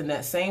Jesus in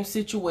that same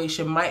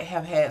situation might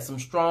have had some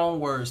strong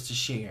words to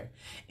share.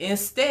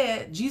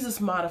 Instead, Jesus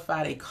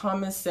modified a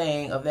common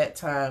saying of that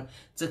time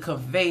to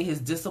convey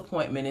his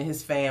disappointment in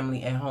his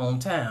family and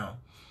hometown.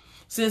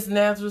 Since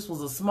Nazareth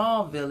was a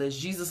small village,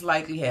 Jesus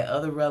likely had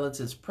other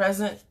relatives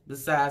present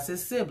besides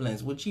his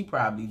siblings, which he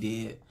probably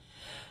did.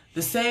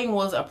 The saying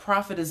was, a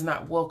prophet is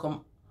not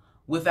welcome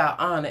without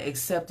honor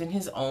except in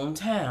his own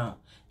town.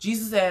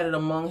 Jesus added,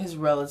 among his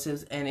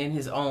relatives and in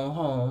his own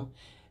home.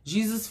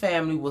 Jesus'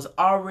 family was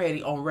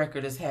already on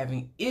record as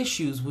having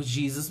issues with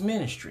Jesus'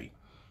 ministry.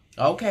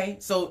 Okay,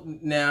 so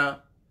now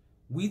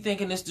we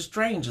thinking it's the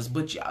strangers,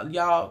 but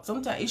y'all,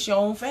 sometimes it's your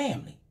own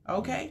family.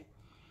 Okay,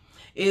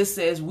 it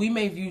says we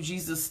may view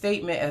Jesus'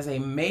 statement as a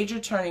major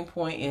turning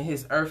point in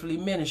his earthly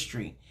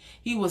ministry.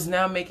 He was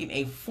now making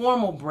a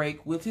formal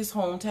break with his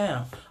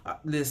hometown.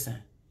 Listen,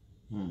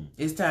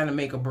 it's time to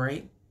make a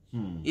break.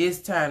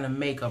 It's time to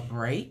make a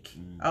break.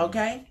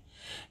 Okay,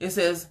 it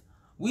says,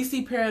 we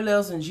see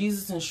parallels in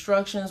Jesus'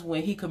 instructions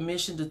when he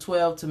commissioned the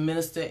 12 to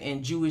minister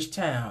in Jewish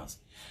towns.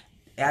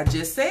 I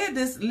just said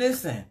this,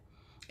 listen.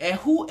 And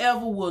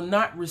whoever will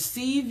not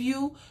receive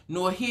you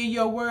nor hear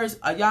your words,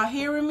 are y'all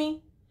hearing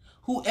me?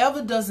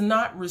 Whoever does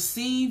not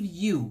receive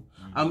you,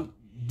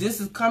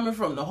 this is coming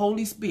from the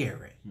Holy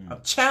Spirit.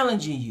 I'm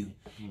challenging you.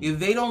 If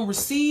they don't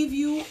receive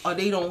you or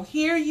they don't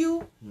hear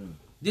you,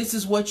 this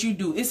is what you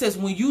do. It says,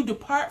 when you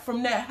depart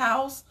from that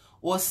house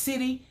or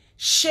city,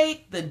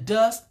 shake the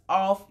dust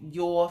off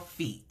your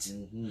feet.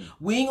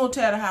 We ain't gonna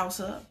tear the house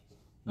up.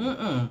 We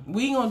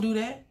ain't gonna do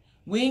that.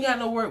 We ain't got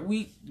no work.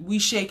 We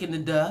shaking the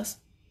dust.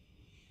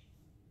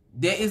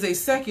 There is a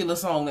secular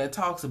song that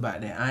talks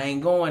about that. I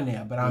ain't going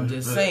there, but I'm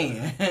just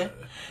saying.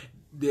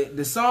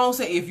 the song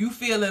say, if you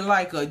feeling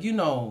like a,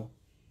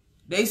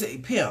 they say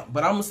pimp,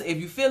 but I'm gonna say, if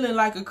you feeling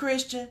like a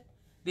Christian,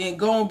 then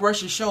go and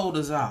brush your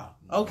shoulders off.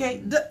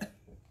 Okay?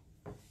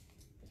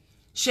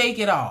 Shake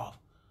it off.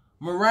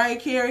 Mariah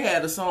Carey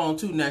had a song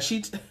too. Now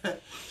she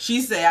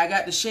say, I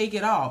got to shake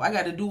it off. I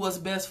got to do what's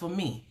best for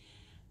me.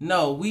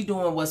 No, we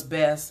doing what's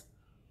best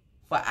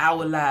for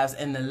our lives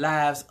and the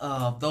lives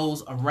of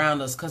those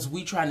around us, because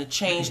we trying to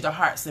change the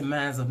hearts and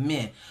minds of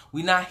men.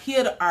 We're not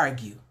here to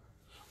argue.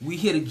 We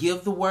here to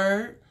give the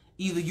word.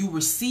 Either you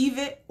receive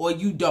it or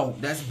you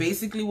don't. That's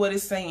basically what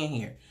it's saying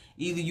here.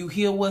 Either you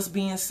hear what's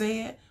being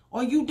said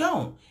or you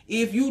don't.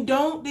 If you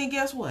don't, then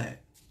guess what?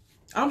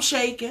 I'm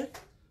shaking.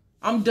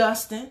 I'm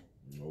dusting.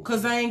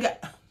 Because I ain't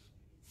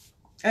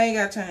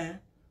got time.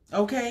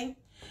 Okay?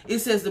 It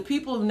says the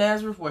people of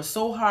Nazareth were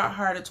so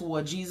hard-hearted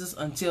toward Jesus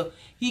until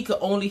he could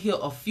only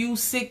heal a few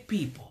sick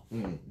people.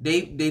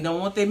 They don't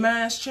want their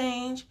minds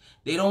changed.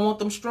 They don't want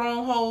them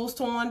strongholds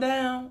torn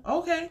down.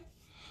 Okay.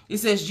 It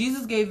says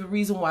Jesus gave the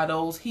reason why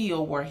those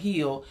healed were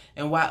healed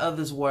and why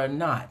others were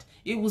not.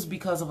 It was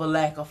because of a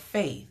lack of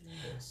faith.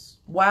 Yes.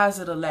 Why is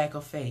it a lack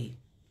of faith?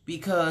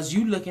 Because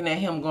you looking at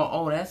him going,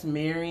 oh, that's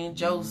Mary and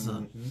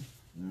Joseph.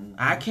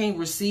 I can't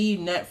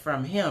receive that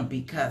from him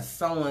because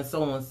so and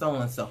so and so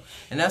and so.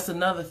 And that's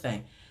another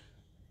thing.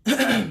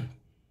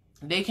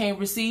 They can't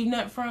receive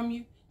that from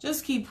you.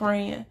 Just keep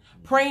praying.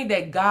 Praying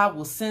that God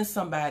will send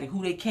somebody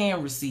who they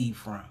can receive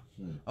from.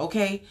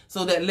 Okay?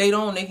 So that later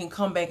on they can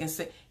come back and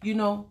say,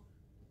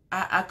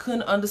 I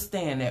couldn't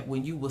understand that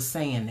when you were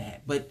saying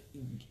that. But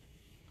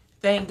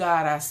thank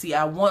God I see.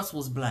 I once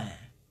was blind,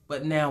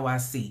 but now I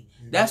see.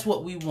 That's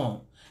what we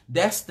want.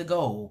 That's the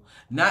goal.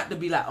 Not to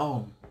be like,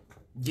 oh,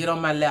 get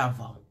on my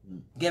level.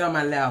 Get on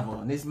my level.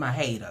 And this is my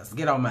haters.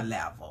 Get on my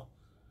level.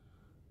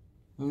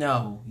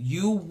 No.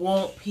 You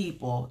want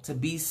people to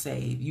be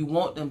saved. You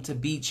want them to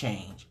be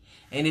changed.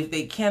 And if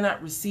they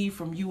cannot receive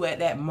from you at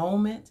that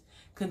moment,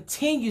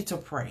 continue to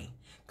pray.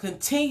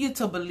 Continue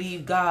to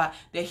believe God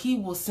that he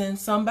will send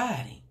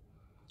somebody.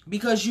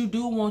 Because you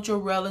do want your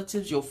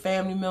relatives, your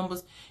family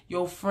members,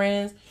 your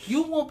friends.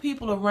 You want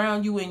people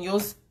around you in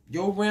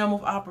your realm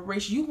of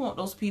operation. You want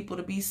those people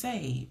to be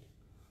saved.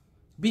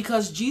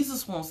 Because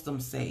Jesus wants them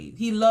saved.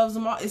 He loves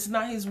them all. It's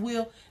not his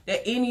will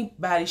that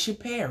anybody should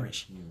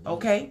perish.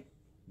 Okay?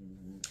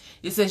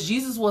 It says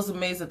Jesus was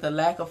amazed at the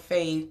lack of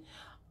faith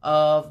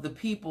of the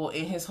people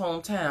in his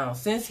hometown.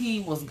 Since he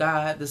was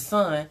God, the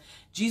Son,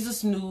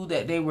 Jesus knew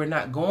that they were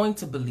not going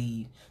to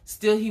believe.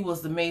 Still, he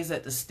was amazed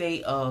at the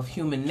state of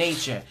human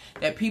nature,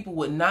 that people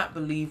would not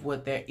believe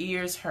what their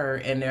ears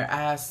heard and their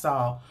eyes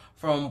saw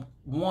from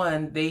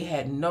one they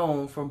had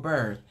known from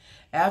birth.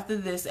 After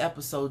this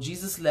episode,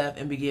 Jesus left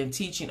and began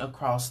teaching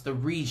across the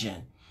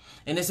region.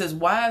 And it says,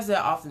 why is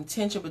there often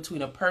tension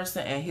between a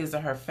person and his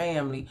or her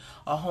family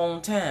or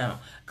hometown?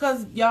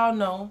 Because y'all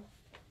know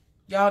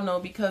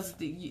because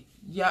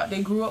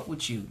they grew up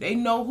with you. They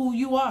know who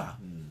you are.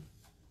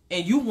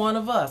 And you one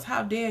of us.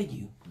 How dare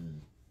you?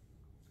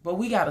 But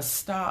we got to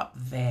stop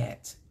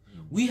that.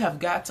 We have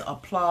got to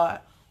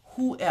applaud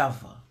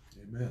whoever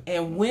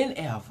and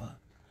whenever,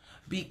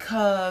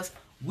 because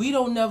we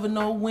don't never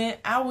know when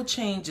our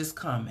change is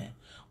coming.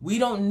 We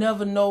don't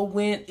never know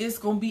when it's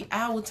going to be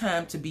our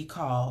time to be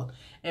called.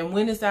 And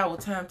when it's our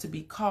time to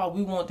be called,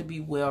 we want to be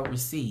well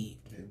received.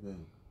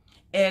 Amen.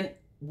 And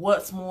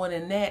what's more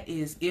than that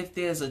is, if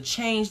there's a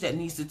change that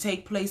needs to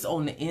take place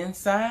on the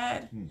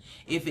inside,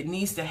 if it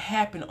needs to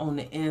happen on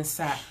the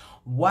inside,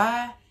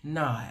 why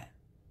not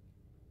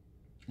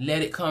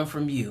let it come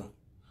from you?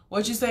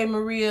 What you say,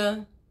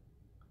 Maria?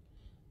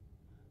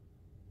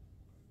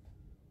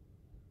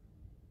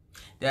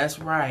 That's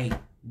right.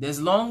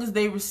 As long as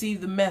they receive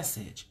the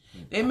message.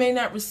 They may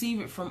not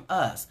receive it from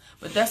us,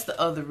 but that's the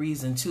other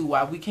reason too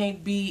why we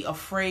can't be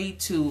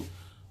afraid to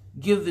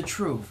give the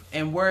truth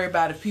and worry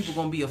about if people are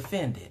going to be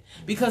offended,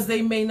 because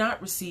they may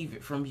not receive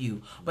it from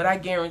you. But I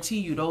guarantee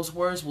you those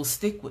words will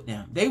stick with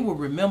them. They will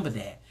remember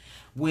that.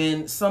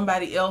 When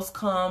somebody else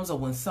comes or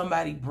when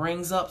somebody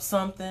brings up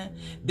something,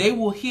 they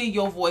will hear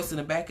your voice in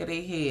the back of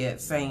their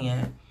head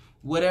saying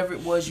whatever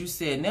it was you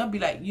said. And they'll be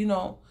like, you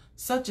know,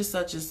 such and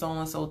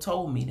so-and-so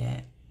told me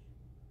that.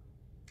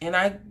 And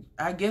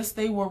I guess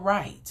they were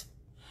right.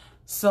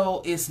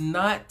 So it's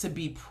not to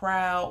be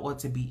proud or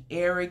to be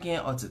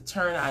arrogant or to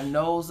turn our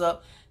nose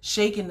up.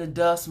 Shaking the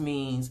dust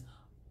means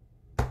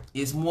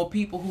it's more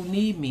people who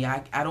need me.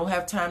 I don't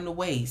have time to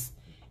waste.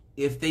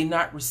 If they're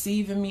not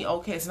receiving me,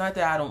 okay, it's not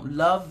that I don't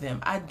love them.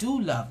 I do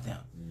love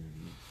them.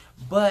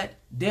 But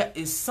there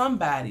is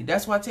somebody,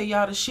 that's why I tell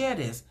y'all to share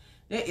this.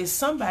 There is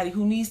somebody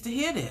who needs to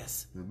hear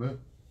this. Amen.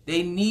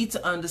 They need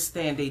to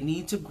understand. They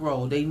need to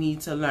grow. They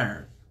need to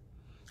learn.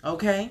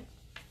 Okay?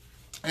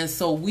 And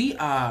so we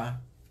about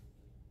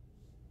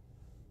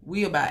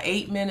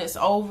 8 minutes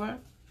over.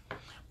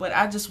 But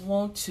I just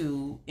want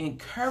to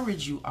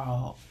encourage you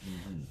all.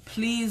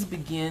 Please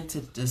begin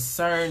to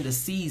discern the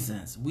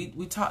seasons.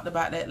 We talked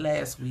about that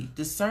last week.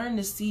 Discern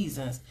the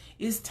seasons.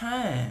 It's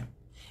time.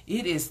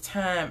 It is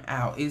time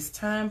out. It's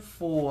time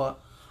for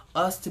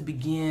us to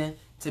begin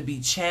to be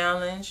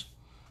challenged.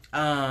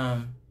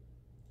 It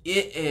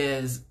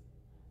is.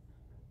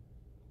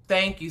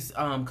 Thank you,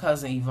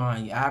 Cousin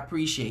Yvonne. I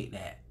appreciate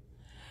that.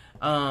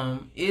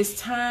 It's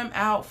time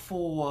out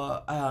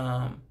for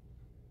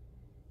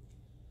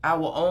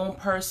our own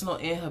personal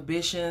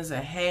inhibitions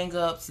and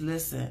hang-ups.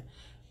 Listen,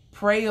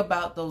 pray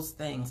about those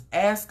things.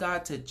 Ask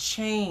God to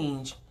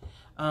change.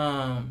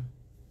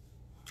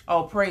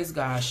 Oh, praise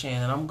God,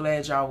 Shannon. I'm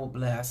glad y'all were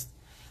blessed.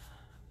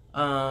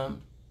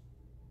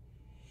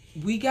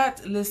 We got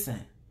to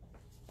listen.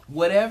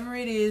 Whatever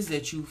it is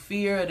that you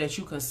fear, that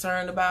you're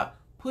concerned about,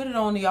 put it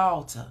on the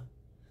altar.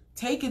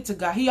 Take it to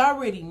God. He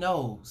already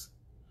knows.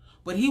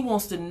 But he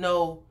wants to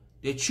know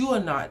that you are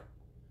not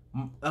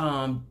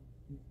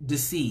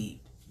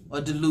deceived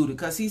or deluded.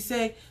 Because he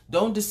said,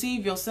 don't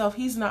deceive yourself.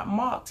 He's not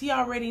mocked. He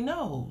already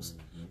knows.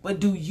 But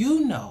do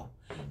you know?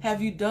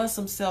 Have you done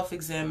some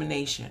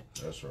self-examination?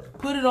 That's right.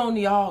 Put it on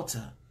the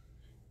altar.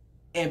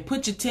 And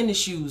put your tennis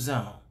shoes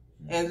on.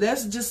 And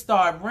let's just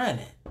start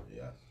running.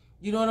 Yeah.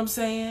 You know what I'm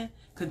saying?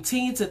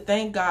 Continue to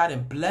thank God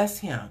and bless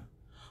him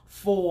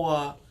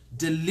for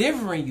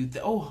delivering you.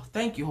 Oh,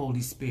 thank you,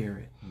 Holy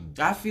Spirit.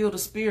 I feel the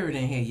Spirit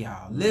in here,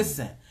 y'all.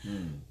 Listen.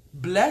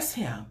 Bless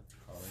him.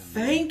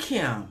 Thank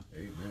him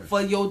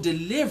for your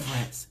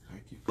deliverance.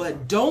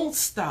 But don't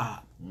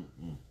stop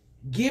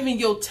giving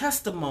your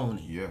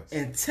testimony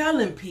and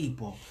telling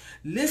people,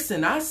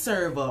 listen, I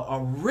serve a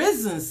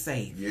risen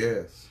Savior.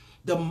 Yes.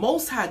 The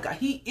Most High God,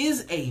 he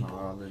is able.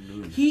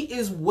 Hallelujah. He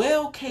is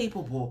well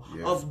capable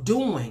of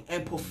doing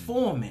and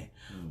performing.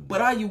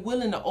 But are you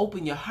willing to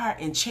open your heart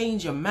and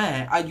change your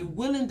mind? Are you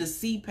willing to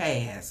see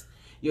past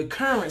your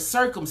current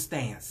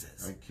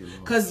circumstances?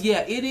 Because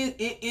it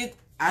is.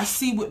 I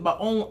see with my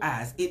own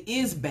eyes. It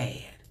is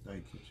bad.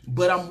 Thank you,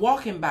 but I'm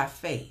walking by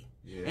faith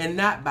and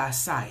not by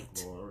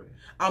sight. Glory.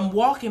 I'm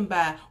walking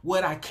by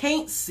what I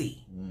can't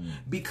see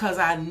because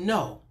I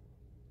know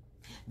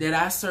that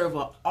I serve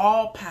an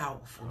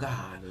all-powerful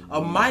God,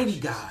 a mighty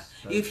God.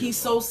 If he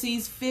so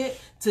sees fit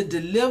to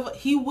deliver,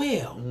 he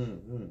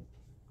will.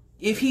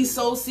 If he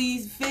so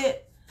sees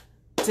fit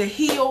to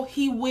heal,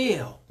 he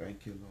will.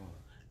 Thank you, Lord.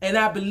 And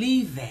I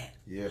believe that.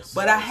 Yes.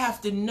 But I have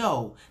to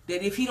know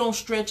that if he don't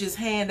stretch his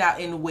hand out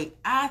in the way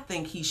I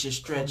think he should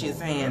stretch his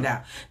hand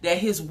out, that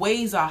his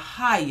ways are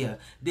higher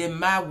than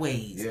my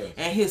ways. Yes.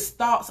 And his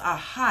thoughts are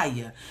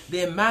higher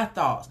than my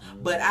thoughts.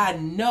 But I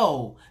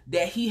know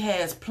that he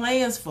has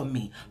plans for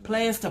me,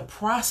 plans to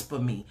prosper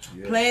me,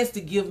 plans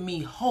to give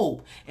me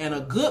hope and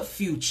a good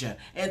future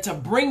and to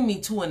bring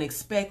me to an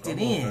expected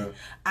end.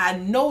 I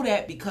know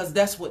that because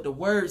that's what the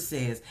word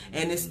says,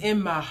 and it's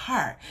in my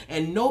heart,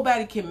 and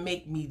nobody can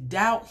make me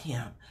doubt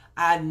him.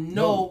 I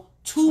know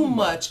too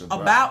much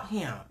about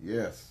him.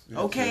 Yes.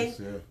 Okay? Yes,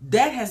 yes.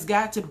 That has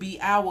got to be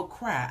our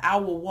cry,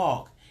 our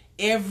walk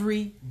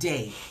every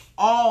day,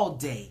 all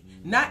day.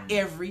 Not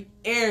every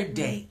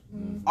day,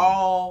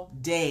 all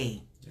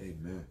day.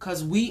 Amen.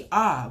 Because we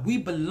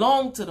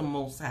belong to the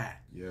Most High.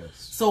 Yes.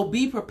 So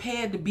be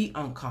prepared to be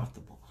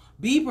uncomfortable.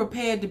 Be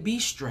prepared to be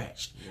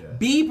stretched. Yeah.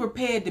 Be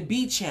prepared to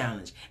be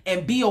challenged,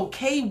 and be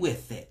okay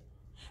with it.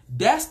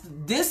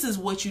 This is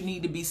what you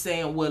need to be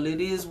saying. Well, it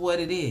is what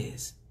it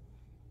is.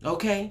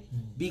 Okay?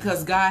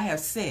 Because God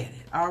has said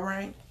it. All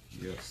right?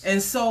 Yes.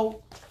 And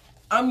so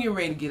I'm getting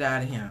ready to get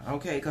out of here.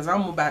 Okay? Because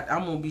I'm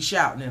gonna be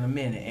shouting in a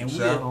minute, and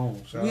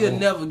we'll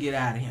never get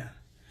out of here.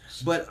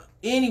 But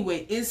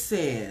anyway, it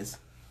says,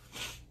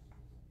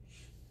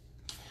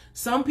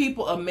 some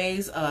people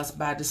amaze us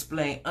by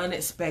displaying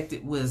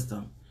unexpected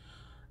wisdom.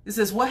 It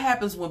says, what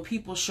happens when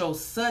people show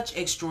such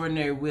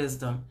extraordinary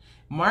wisdom?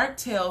 Mark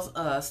tells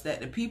us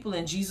that the people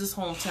in Jesus'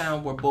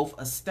 hometown were both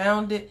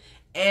astounded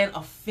and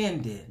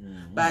offended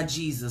by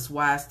Jesus'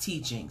 wise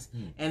teachings.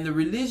 And the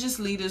religious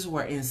leaders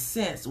were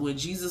incensed when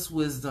Jesus'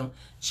 wisdom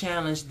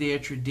challenged their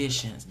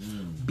traditions.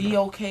 Be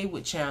okay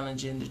with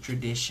challenging the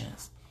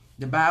traditions.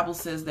 The Bible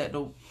says that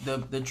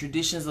the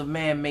traditions of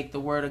man make the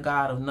word of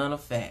God of none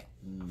effect.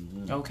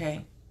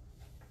 Okay?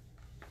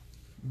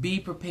 Be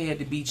prepared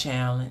to be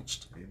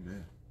challenged.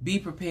 Amen. Be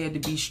prepared to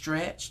be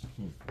stretched.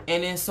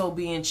 And in so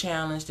being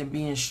challenged and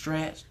being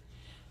stretched,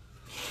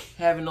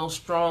 having those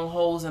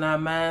strongholds in our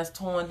minds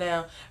torn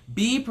down,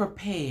 be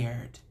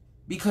prepared,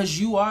 because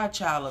you are a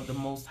child of the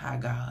Most High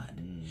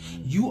God.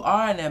 You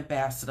are an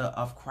ambassador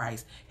of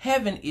Christ.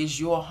 Heaven is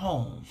your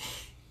home.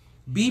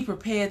 Be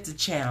prepared to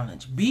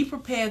challenge. Be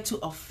prepared to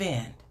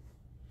offend.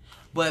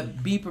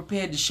 But be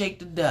prepared to shake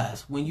the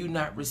dust when you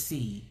not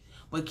received.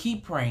 But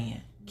keep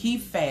praying.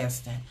 Keep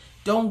fasting.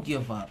 Don't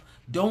give up.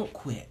 Don't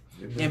quit.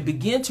 And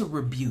begin to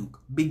rebuke.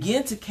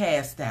 Begin to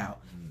cast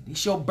out.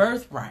 It's your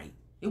birthright.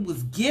 It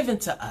was given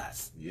to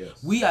us.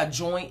 Yes. We are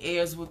joint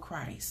heirs with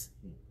Christ.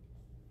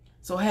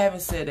 So having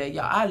said that,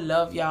 y'all, I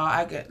love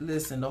y'all.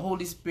 Listen, the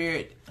Holy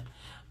Spirit.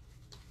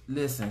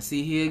 Listen,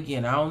 see here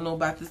again. I don't know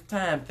about this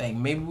time thing.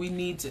 Maybe we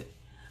need to.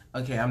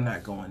 Okay, I'm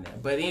not going there.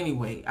 But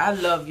anyway, I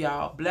love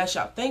y'all. Bless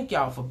y'all. Thank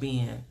y'all for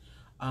being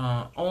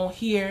on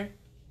here.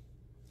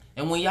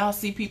 And when y'all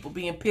see people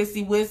being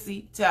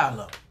pissy-wissy, tell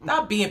them.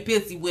 Stop being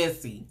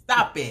pissy-wissy.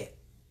 Stop it.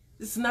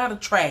 It's not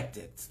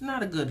attractive. It's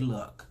not a good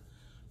look.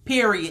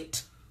 Period.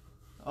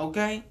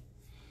 Okay?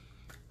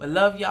 But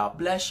love y'all.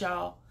 Bless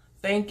y'all.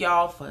 Thank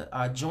y'all for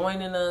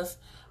joining us.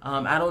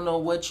 I don't know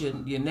what your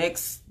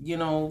next,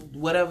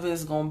 whatever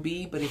it's going to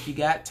be. But if you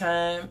got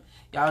time,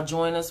 y'all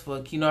join us for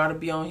I'll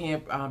be on here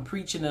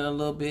preaching in a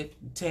little bit,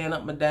 tearing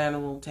up my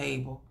dining room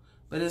table.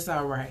 But it's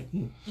all right.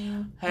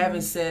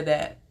 Having said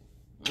that,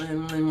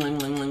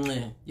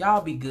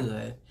 y'all be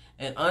good.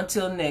 And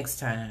until next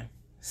time,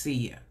 see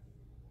ya.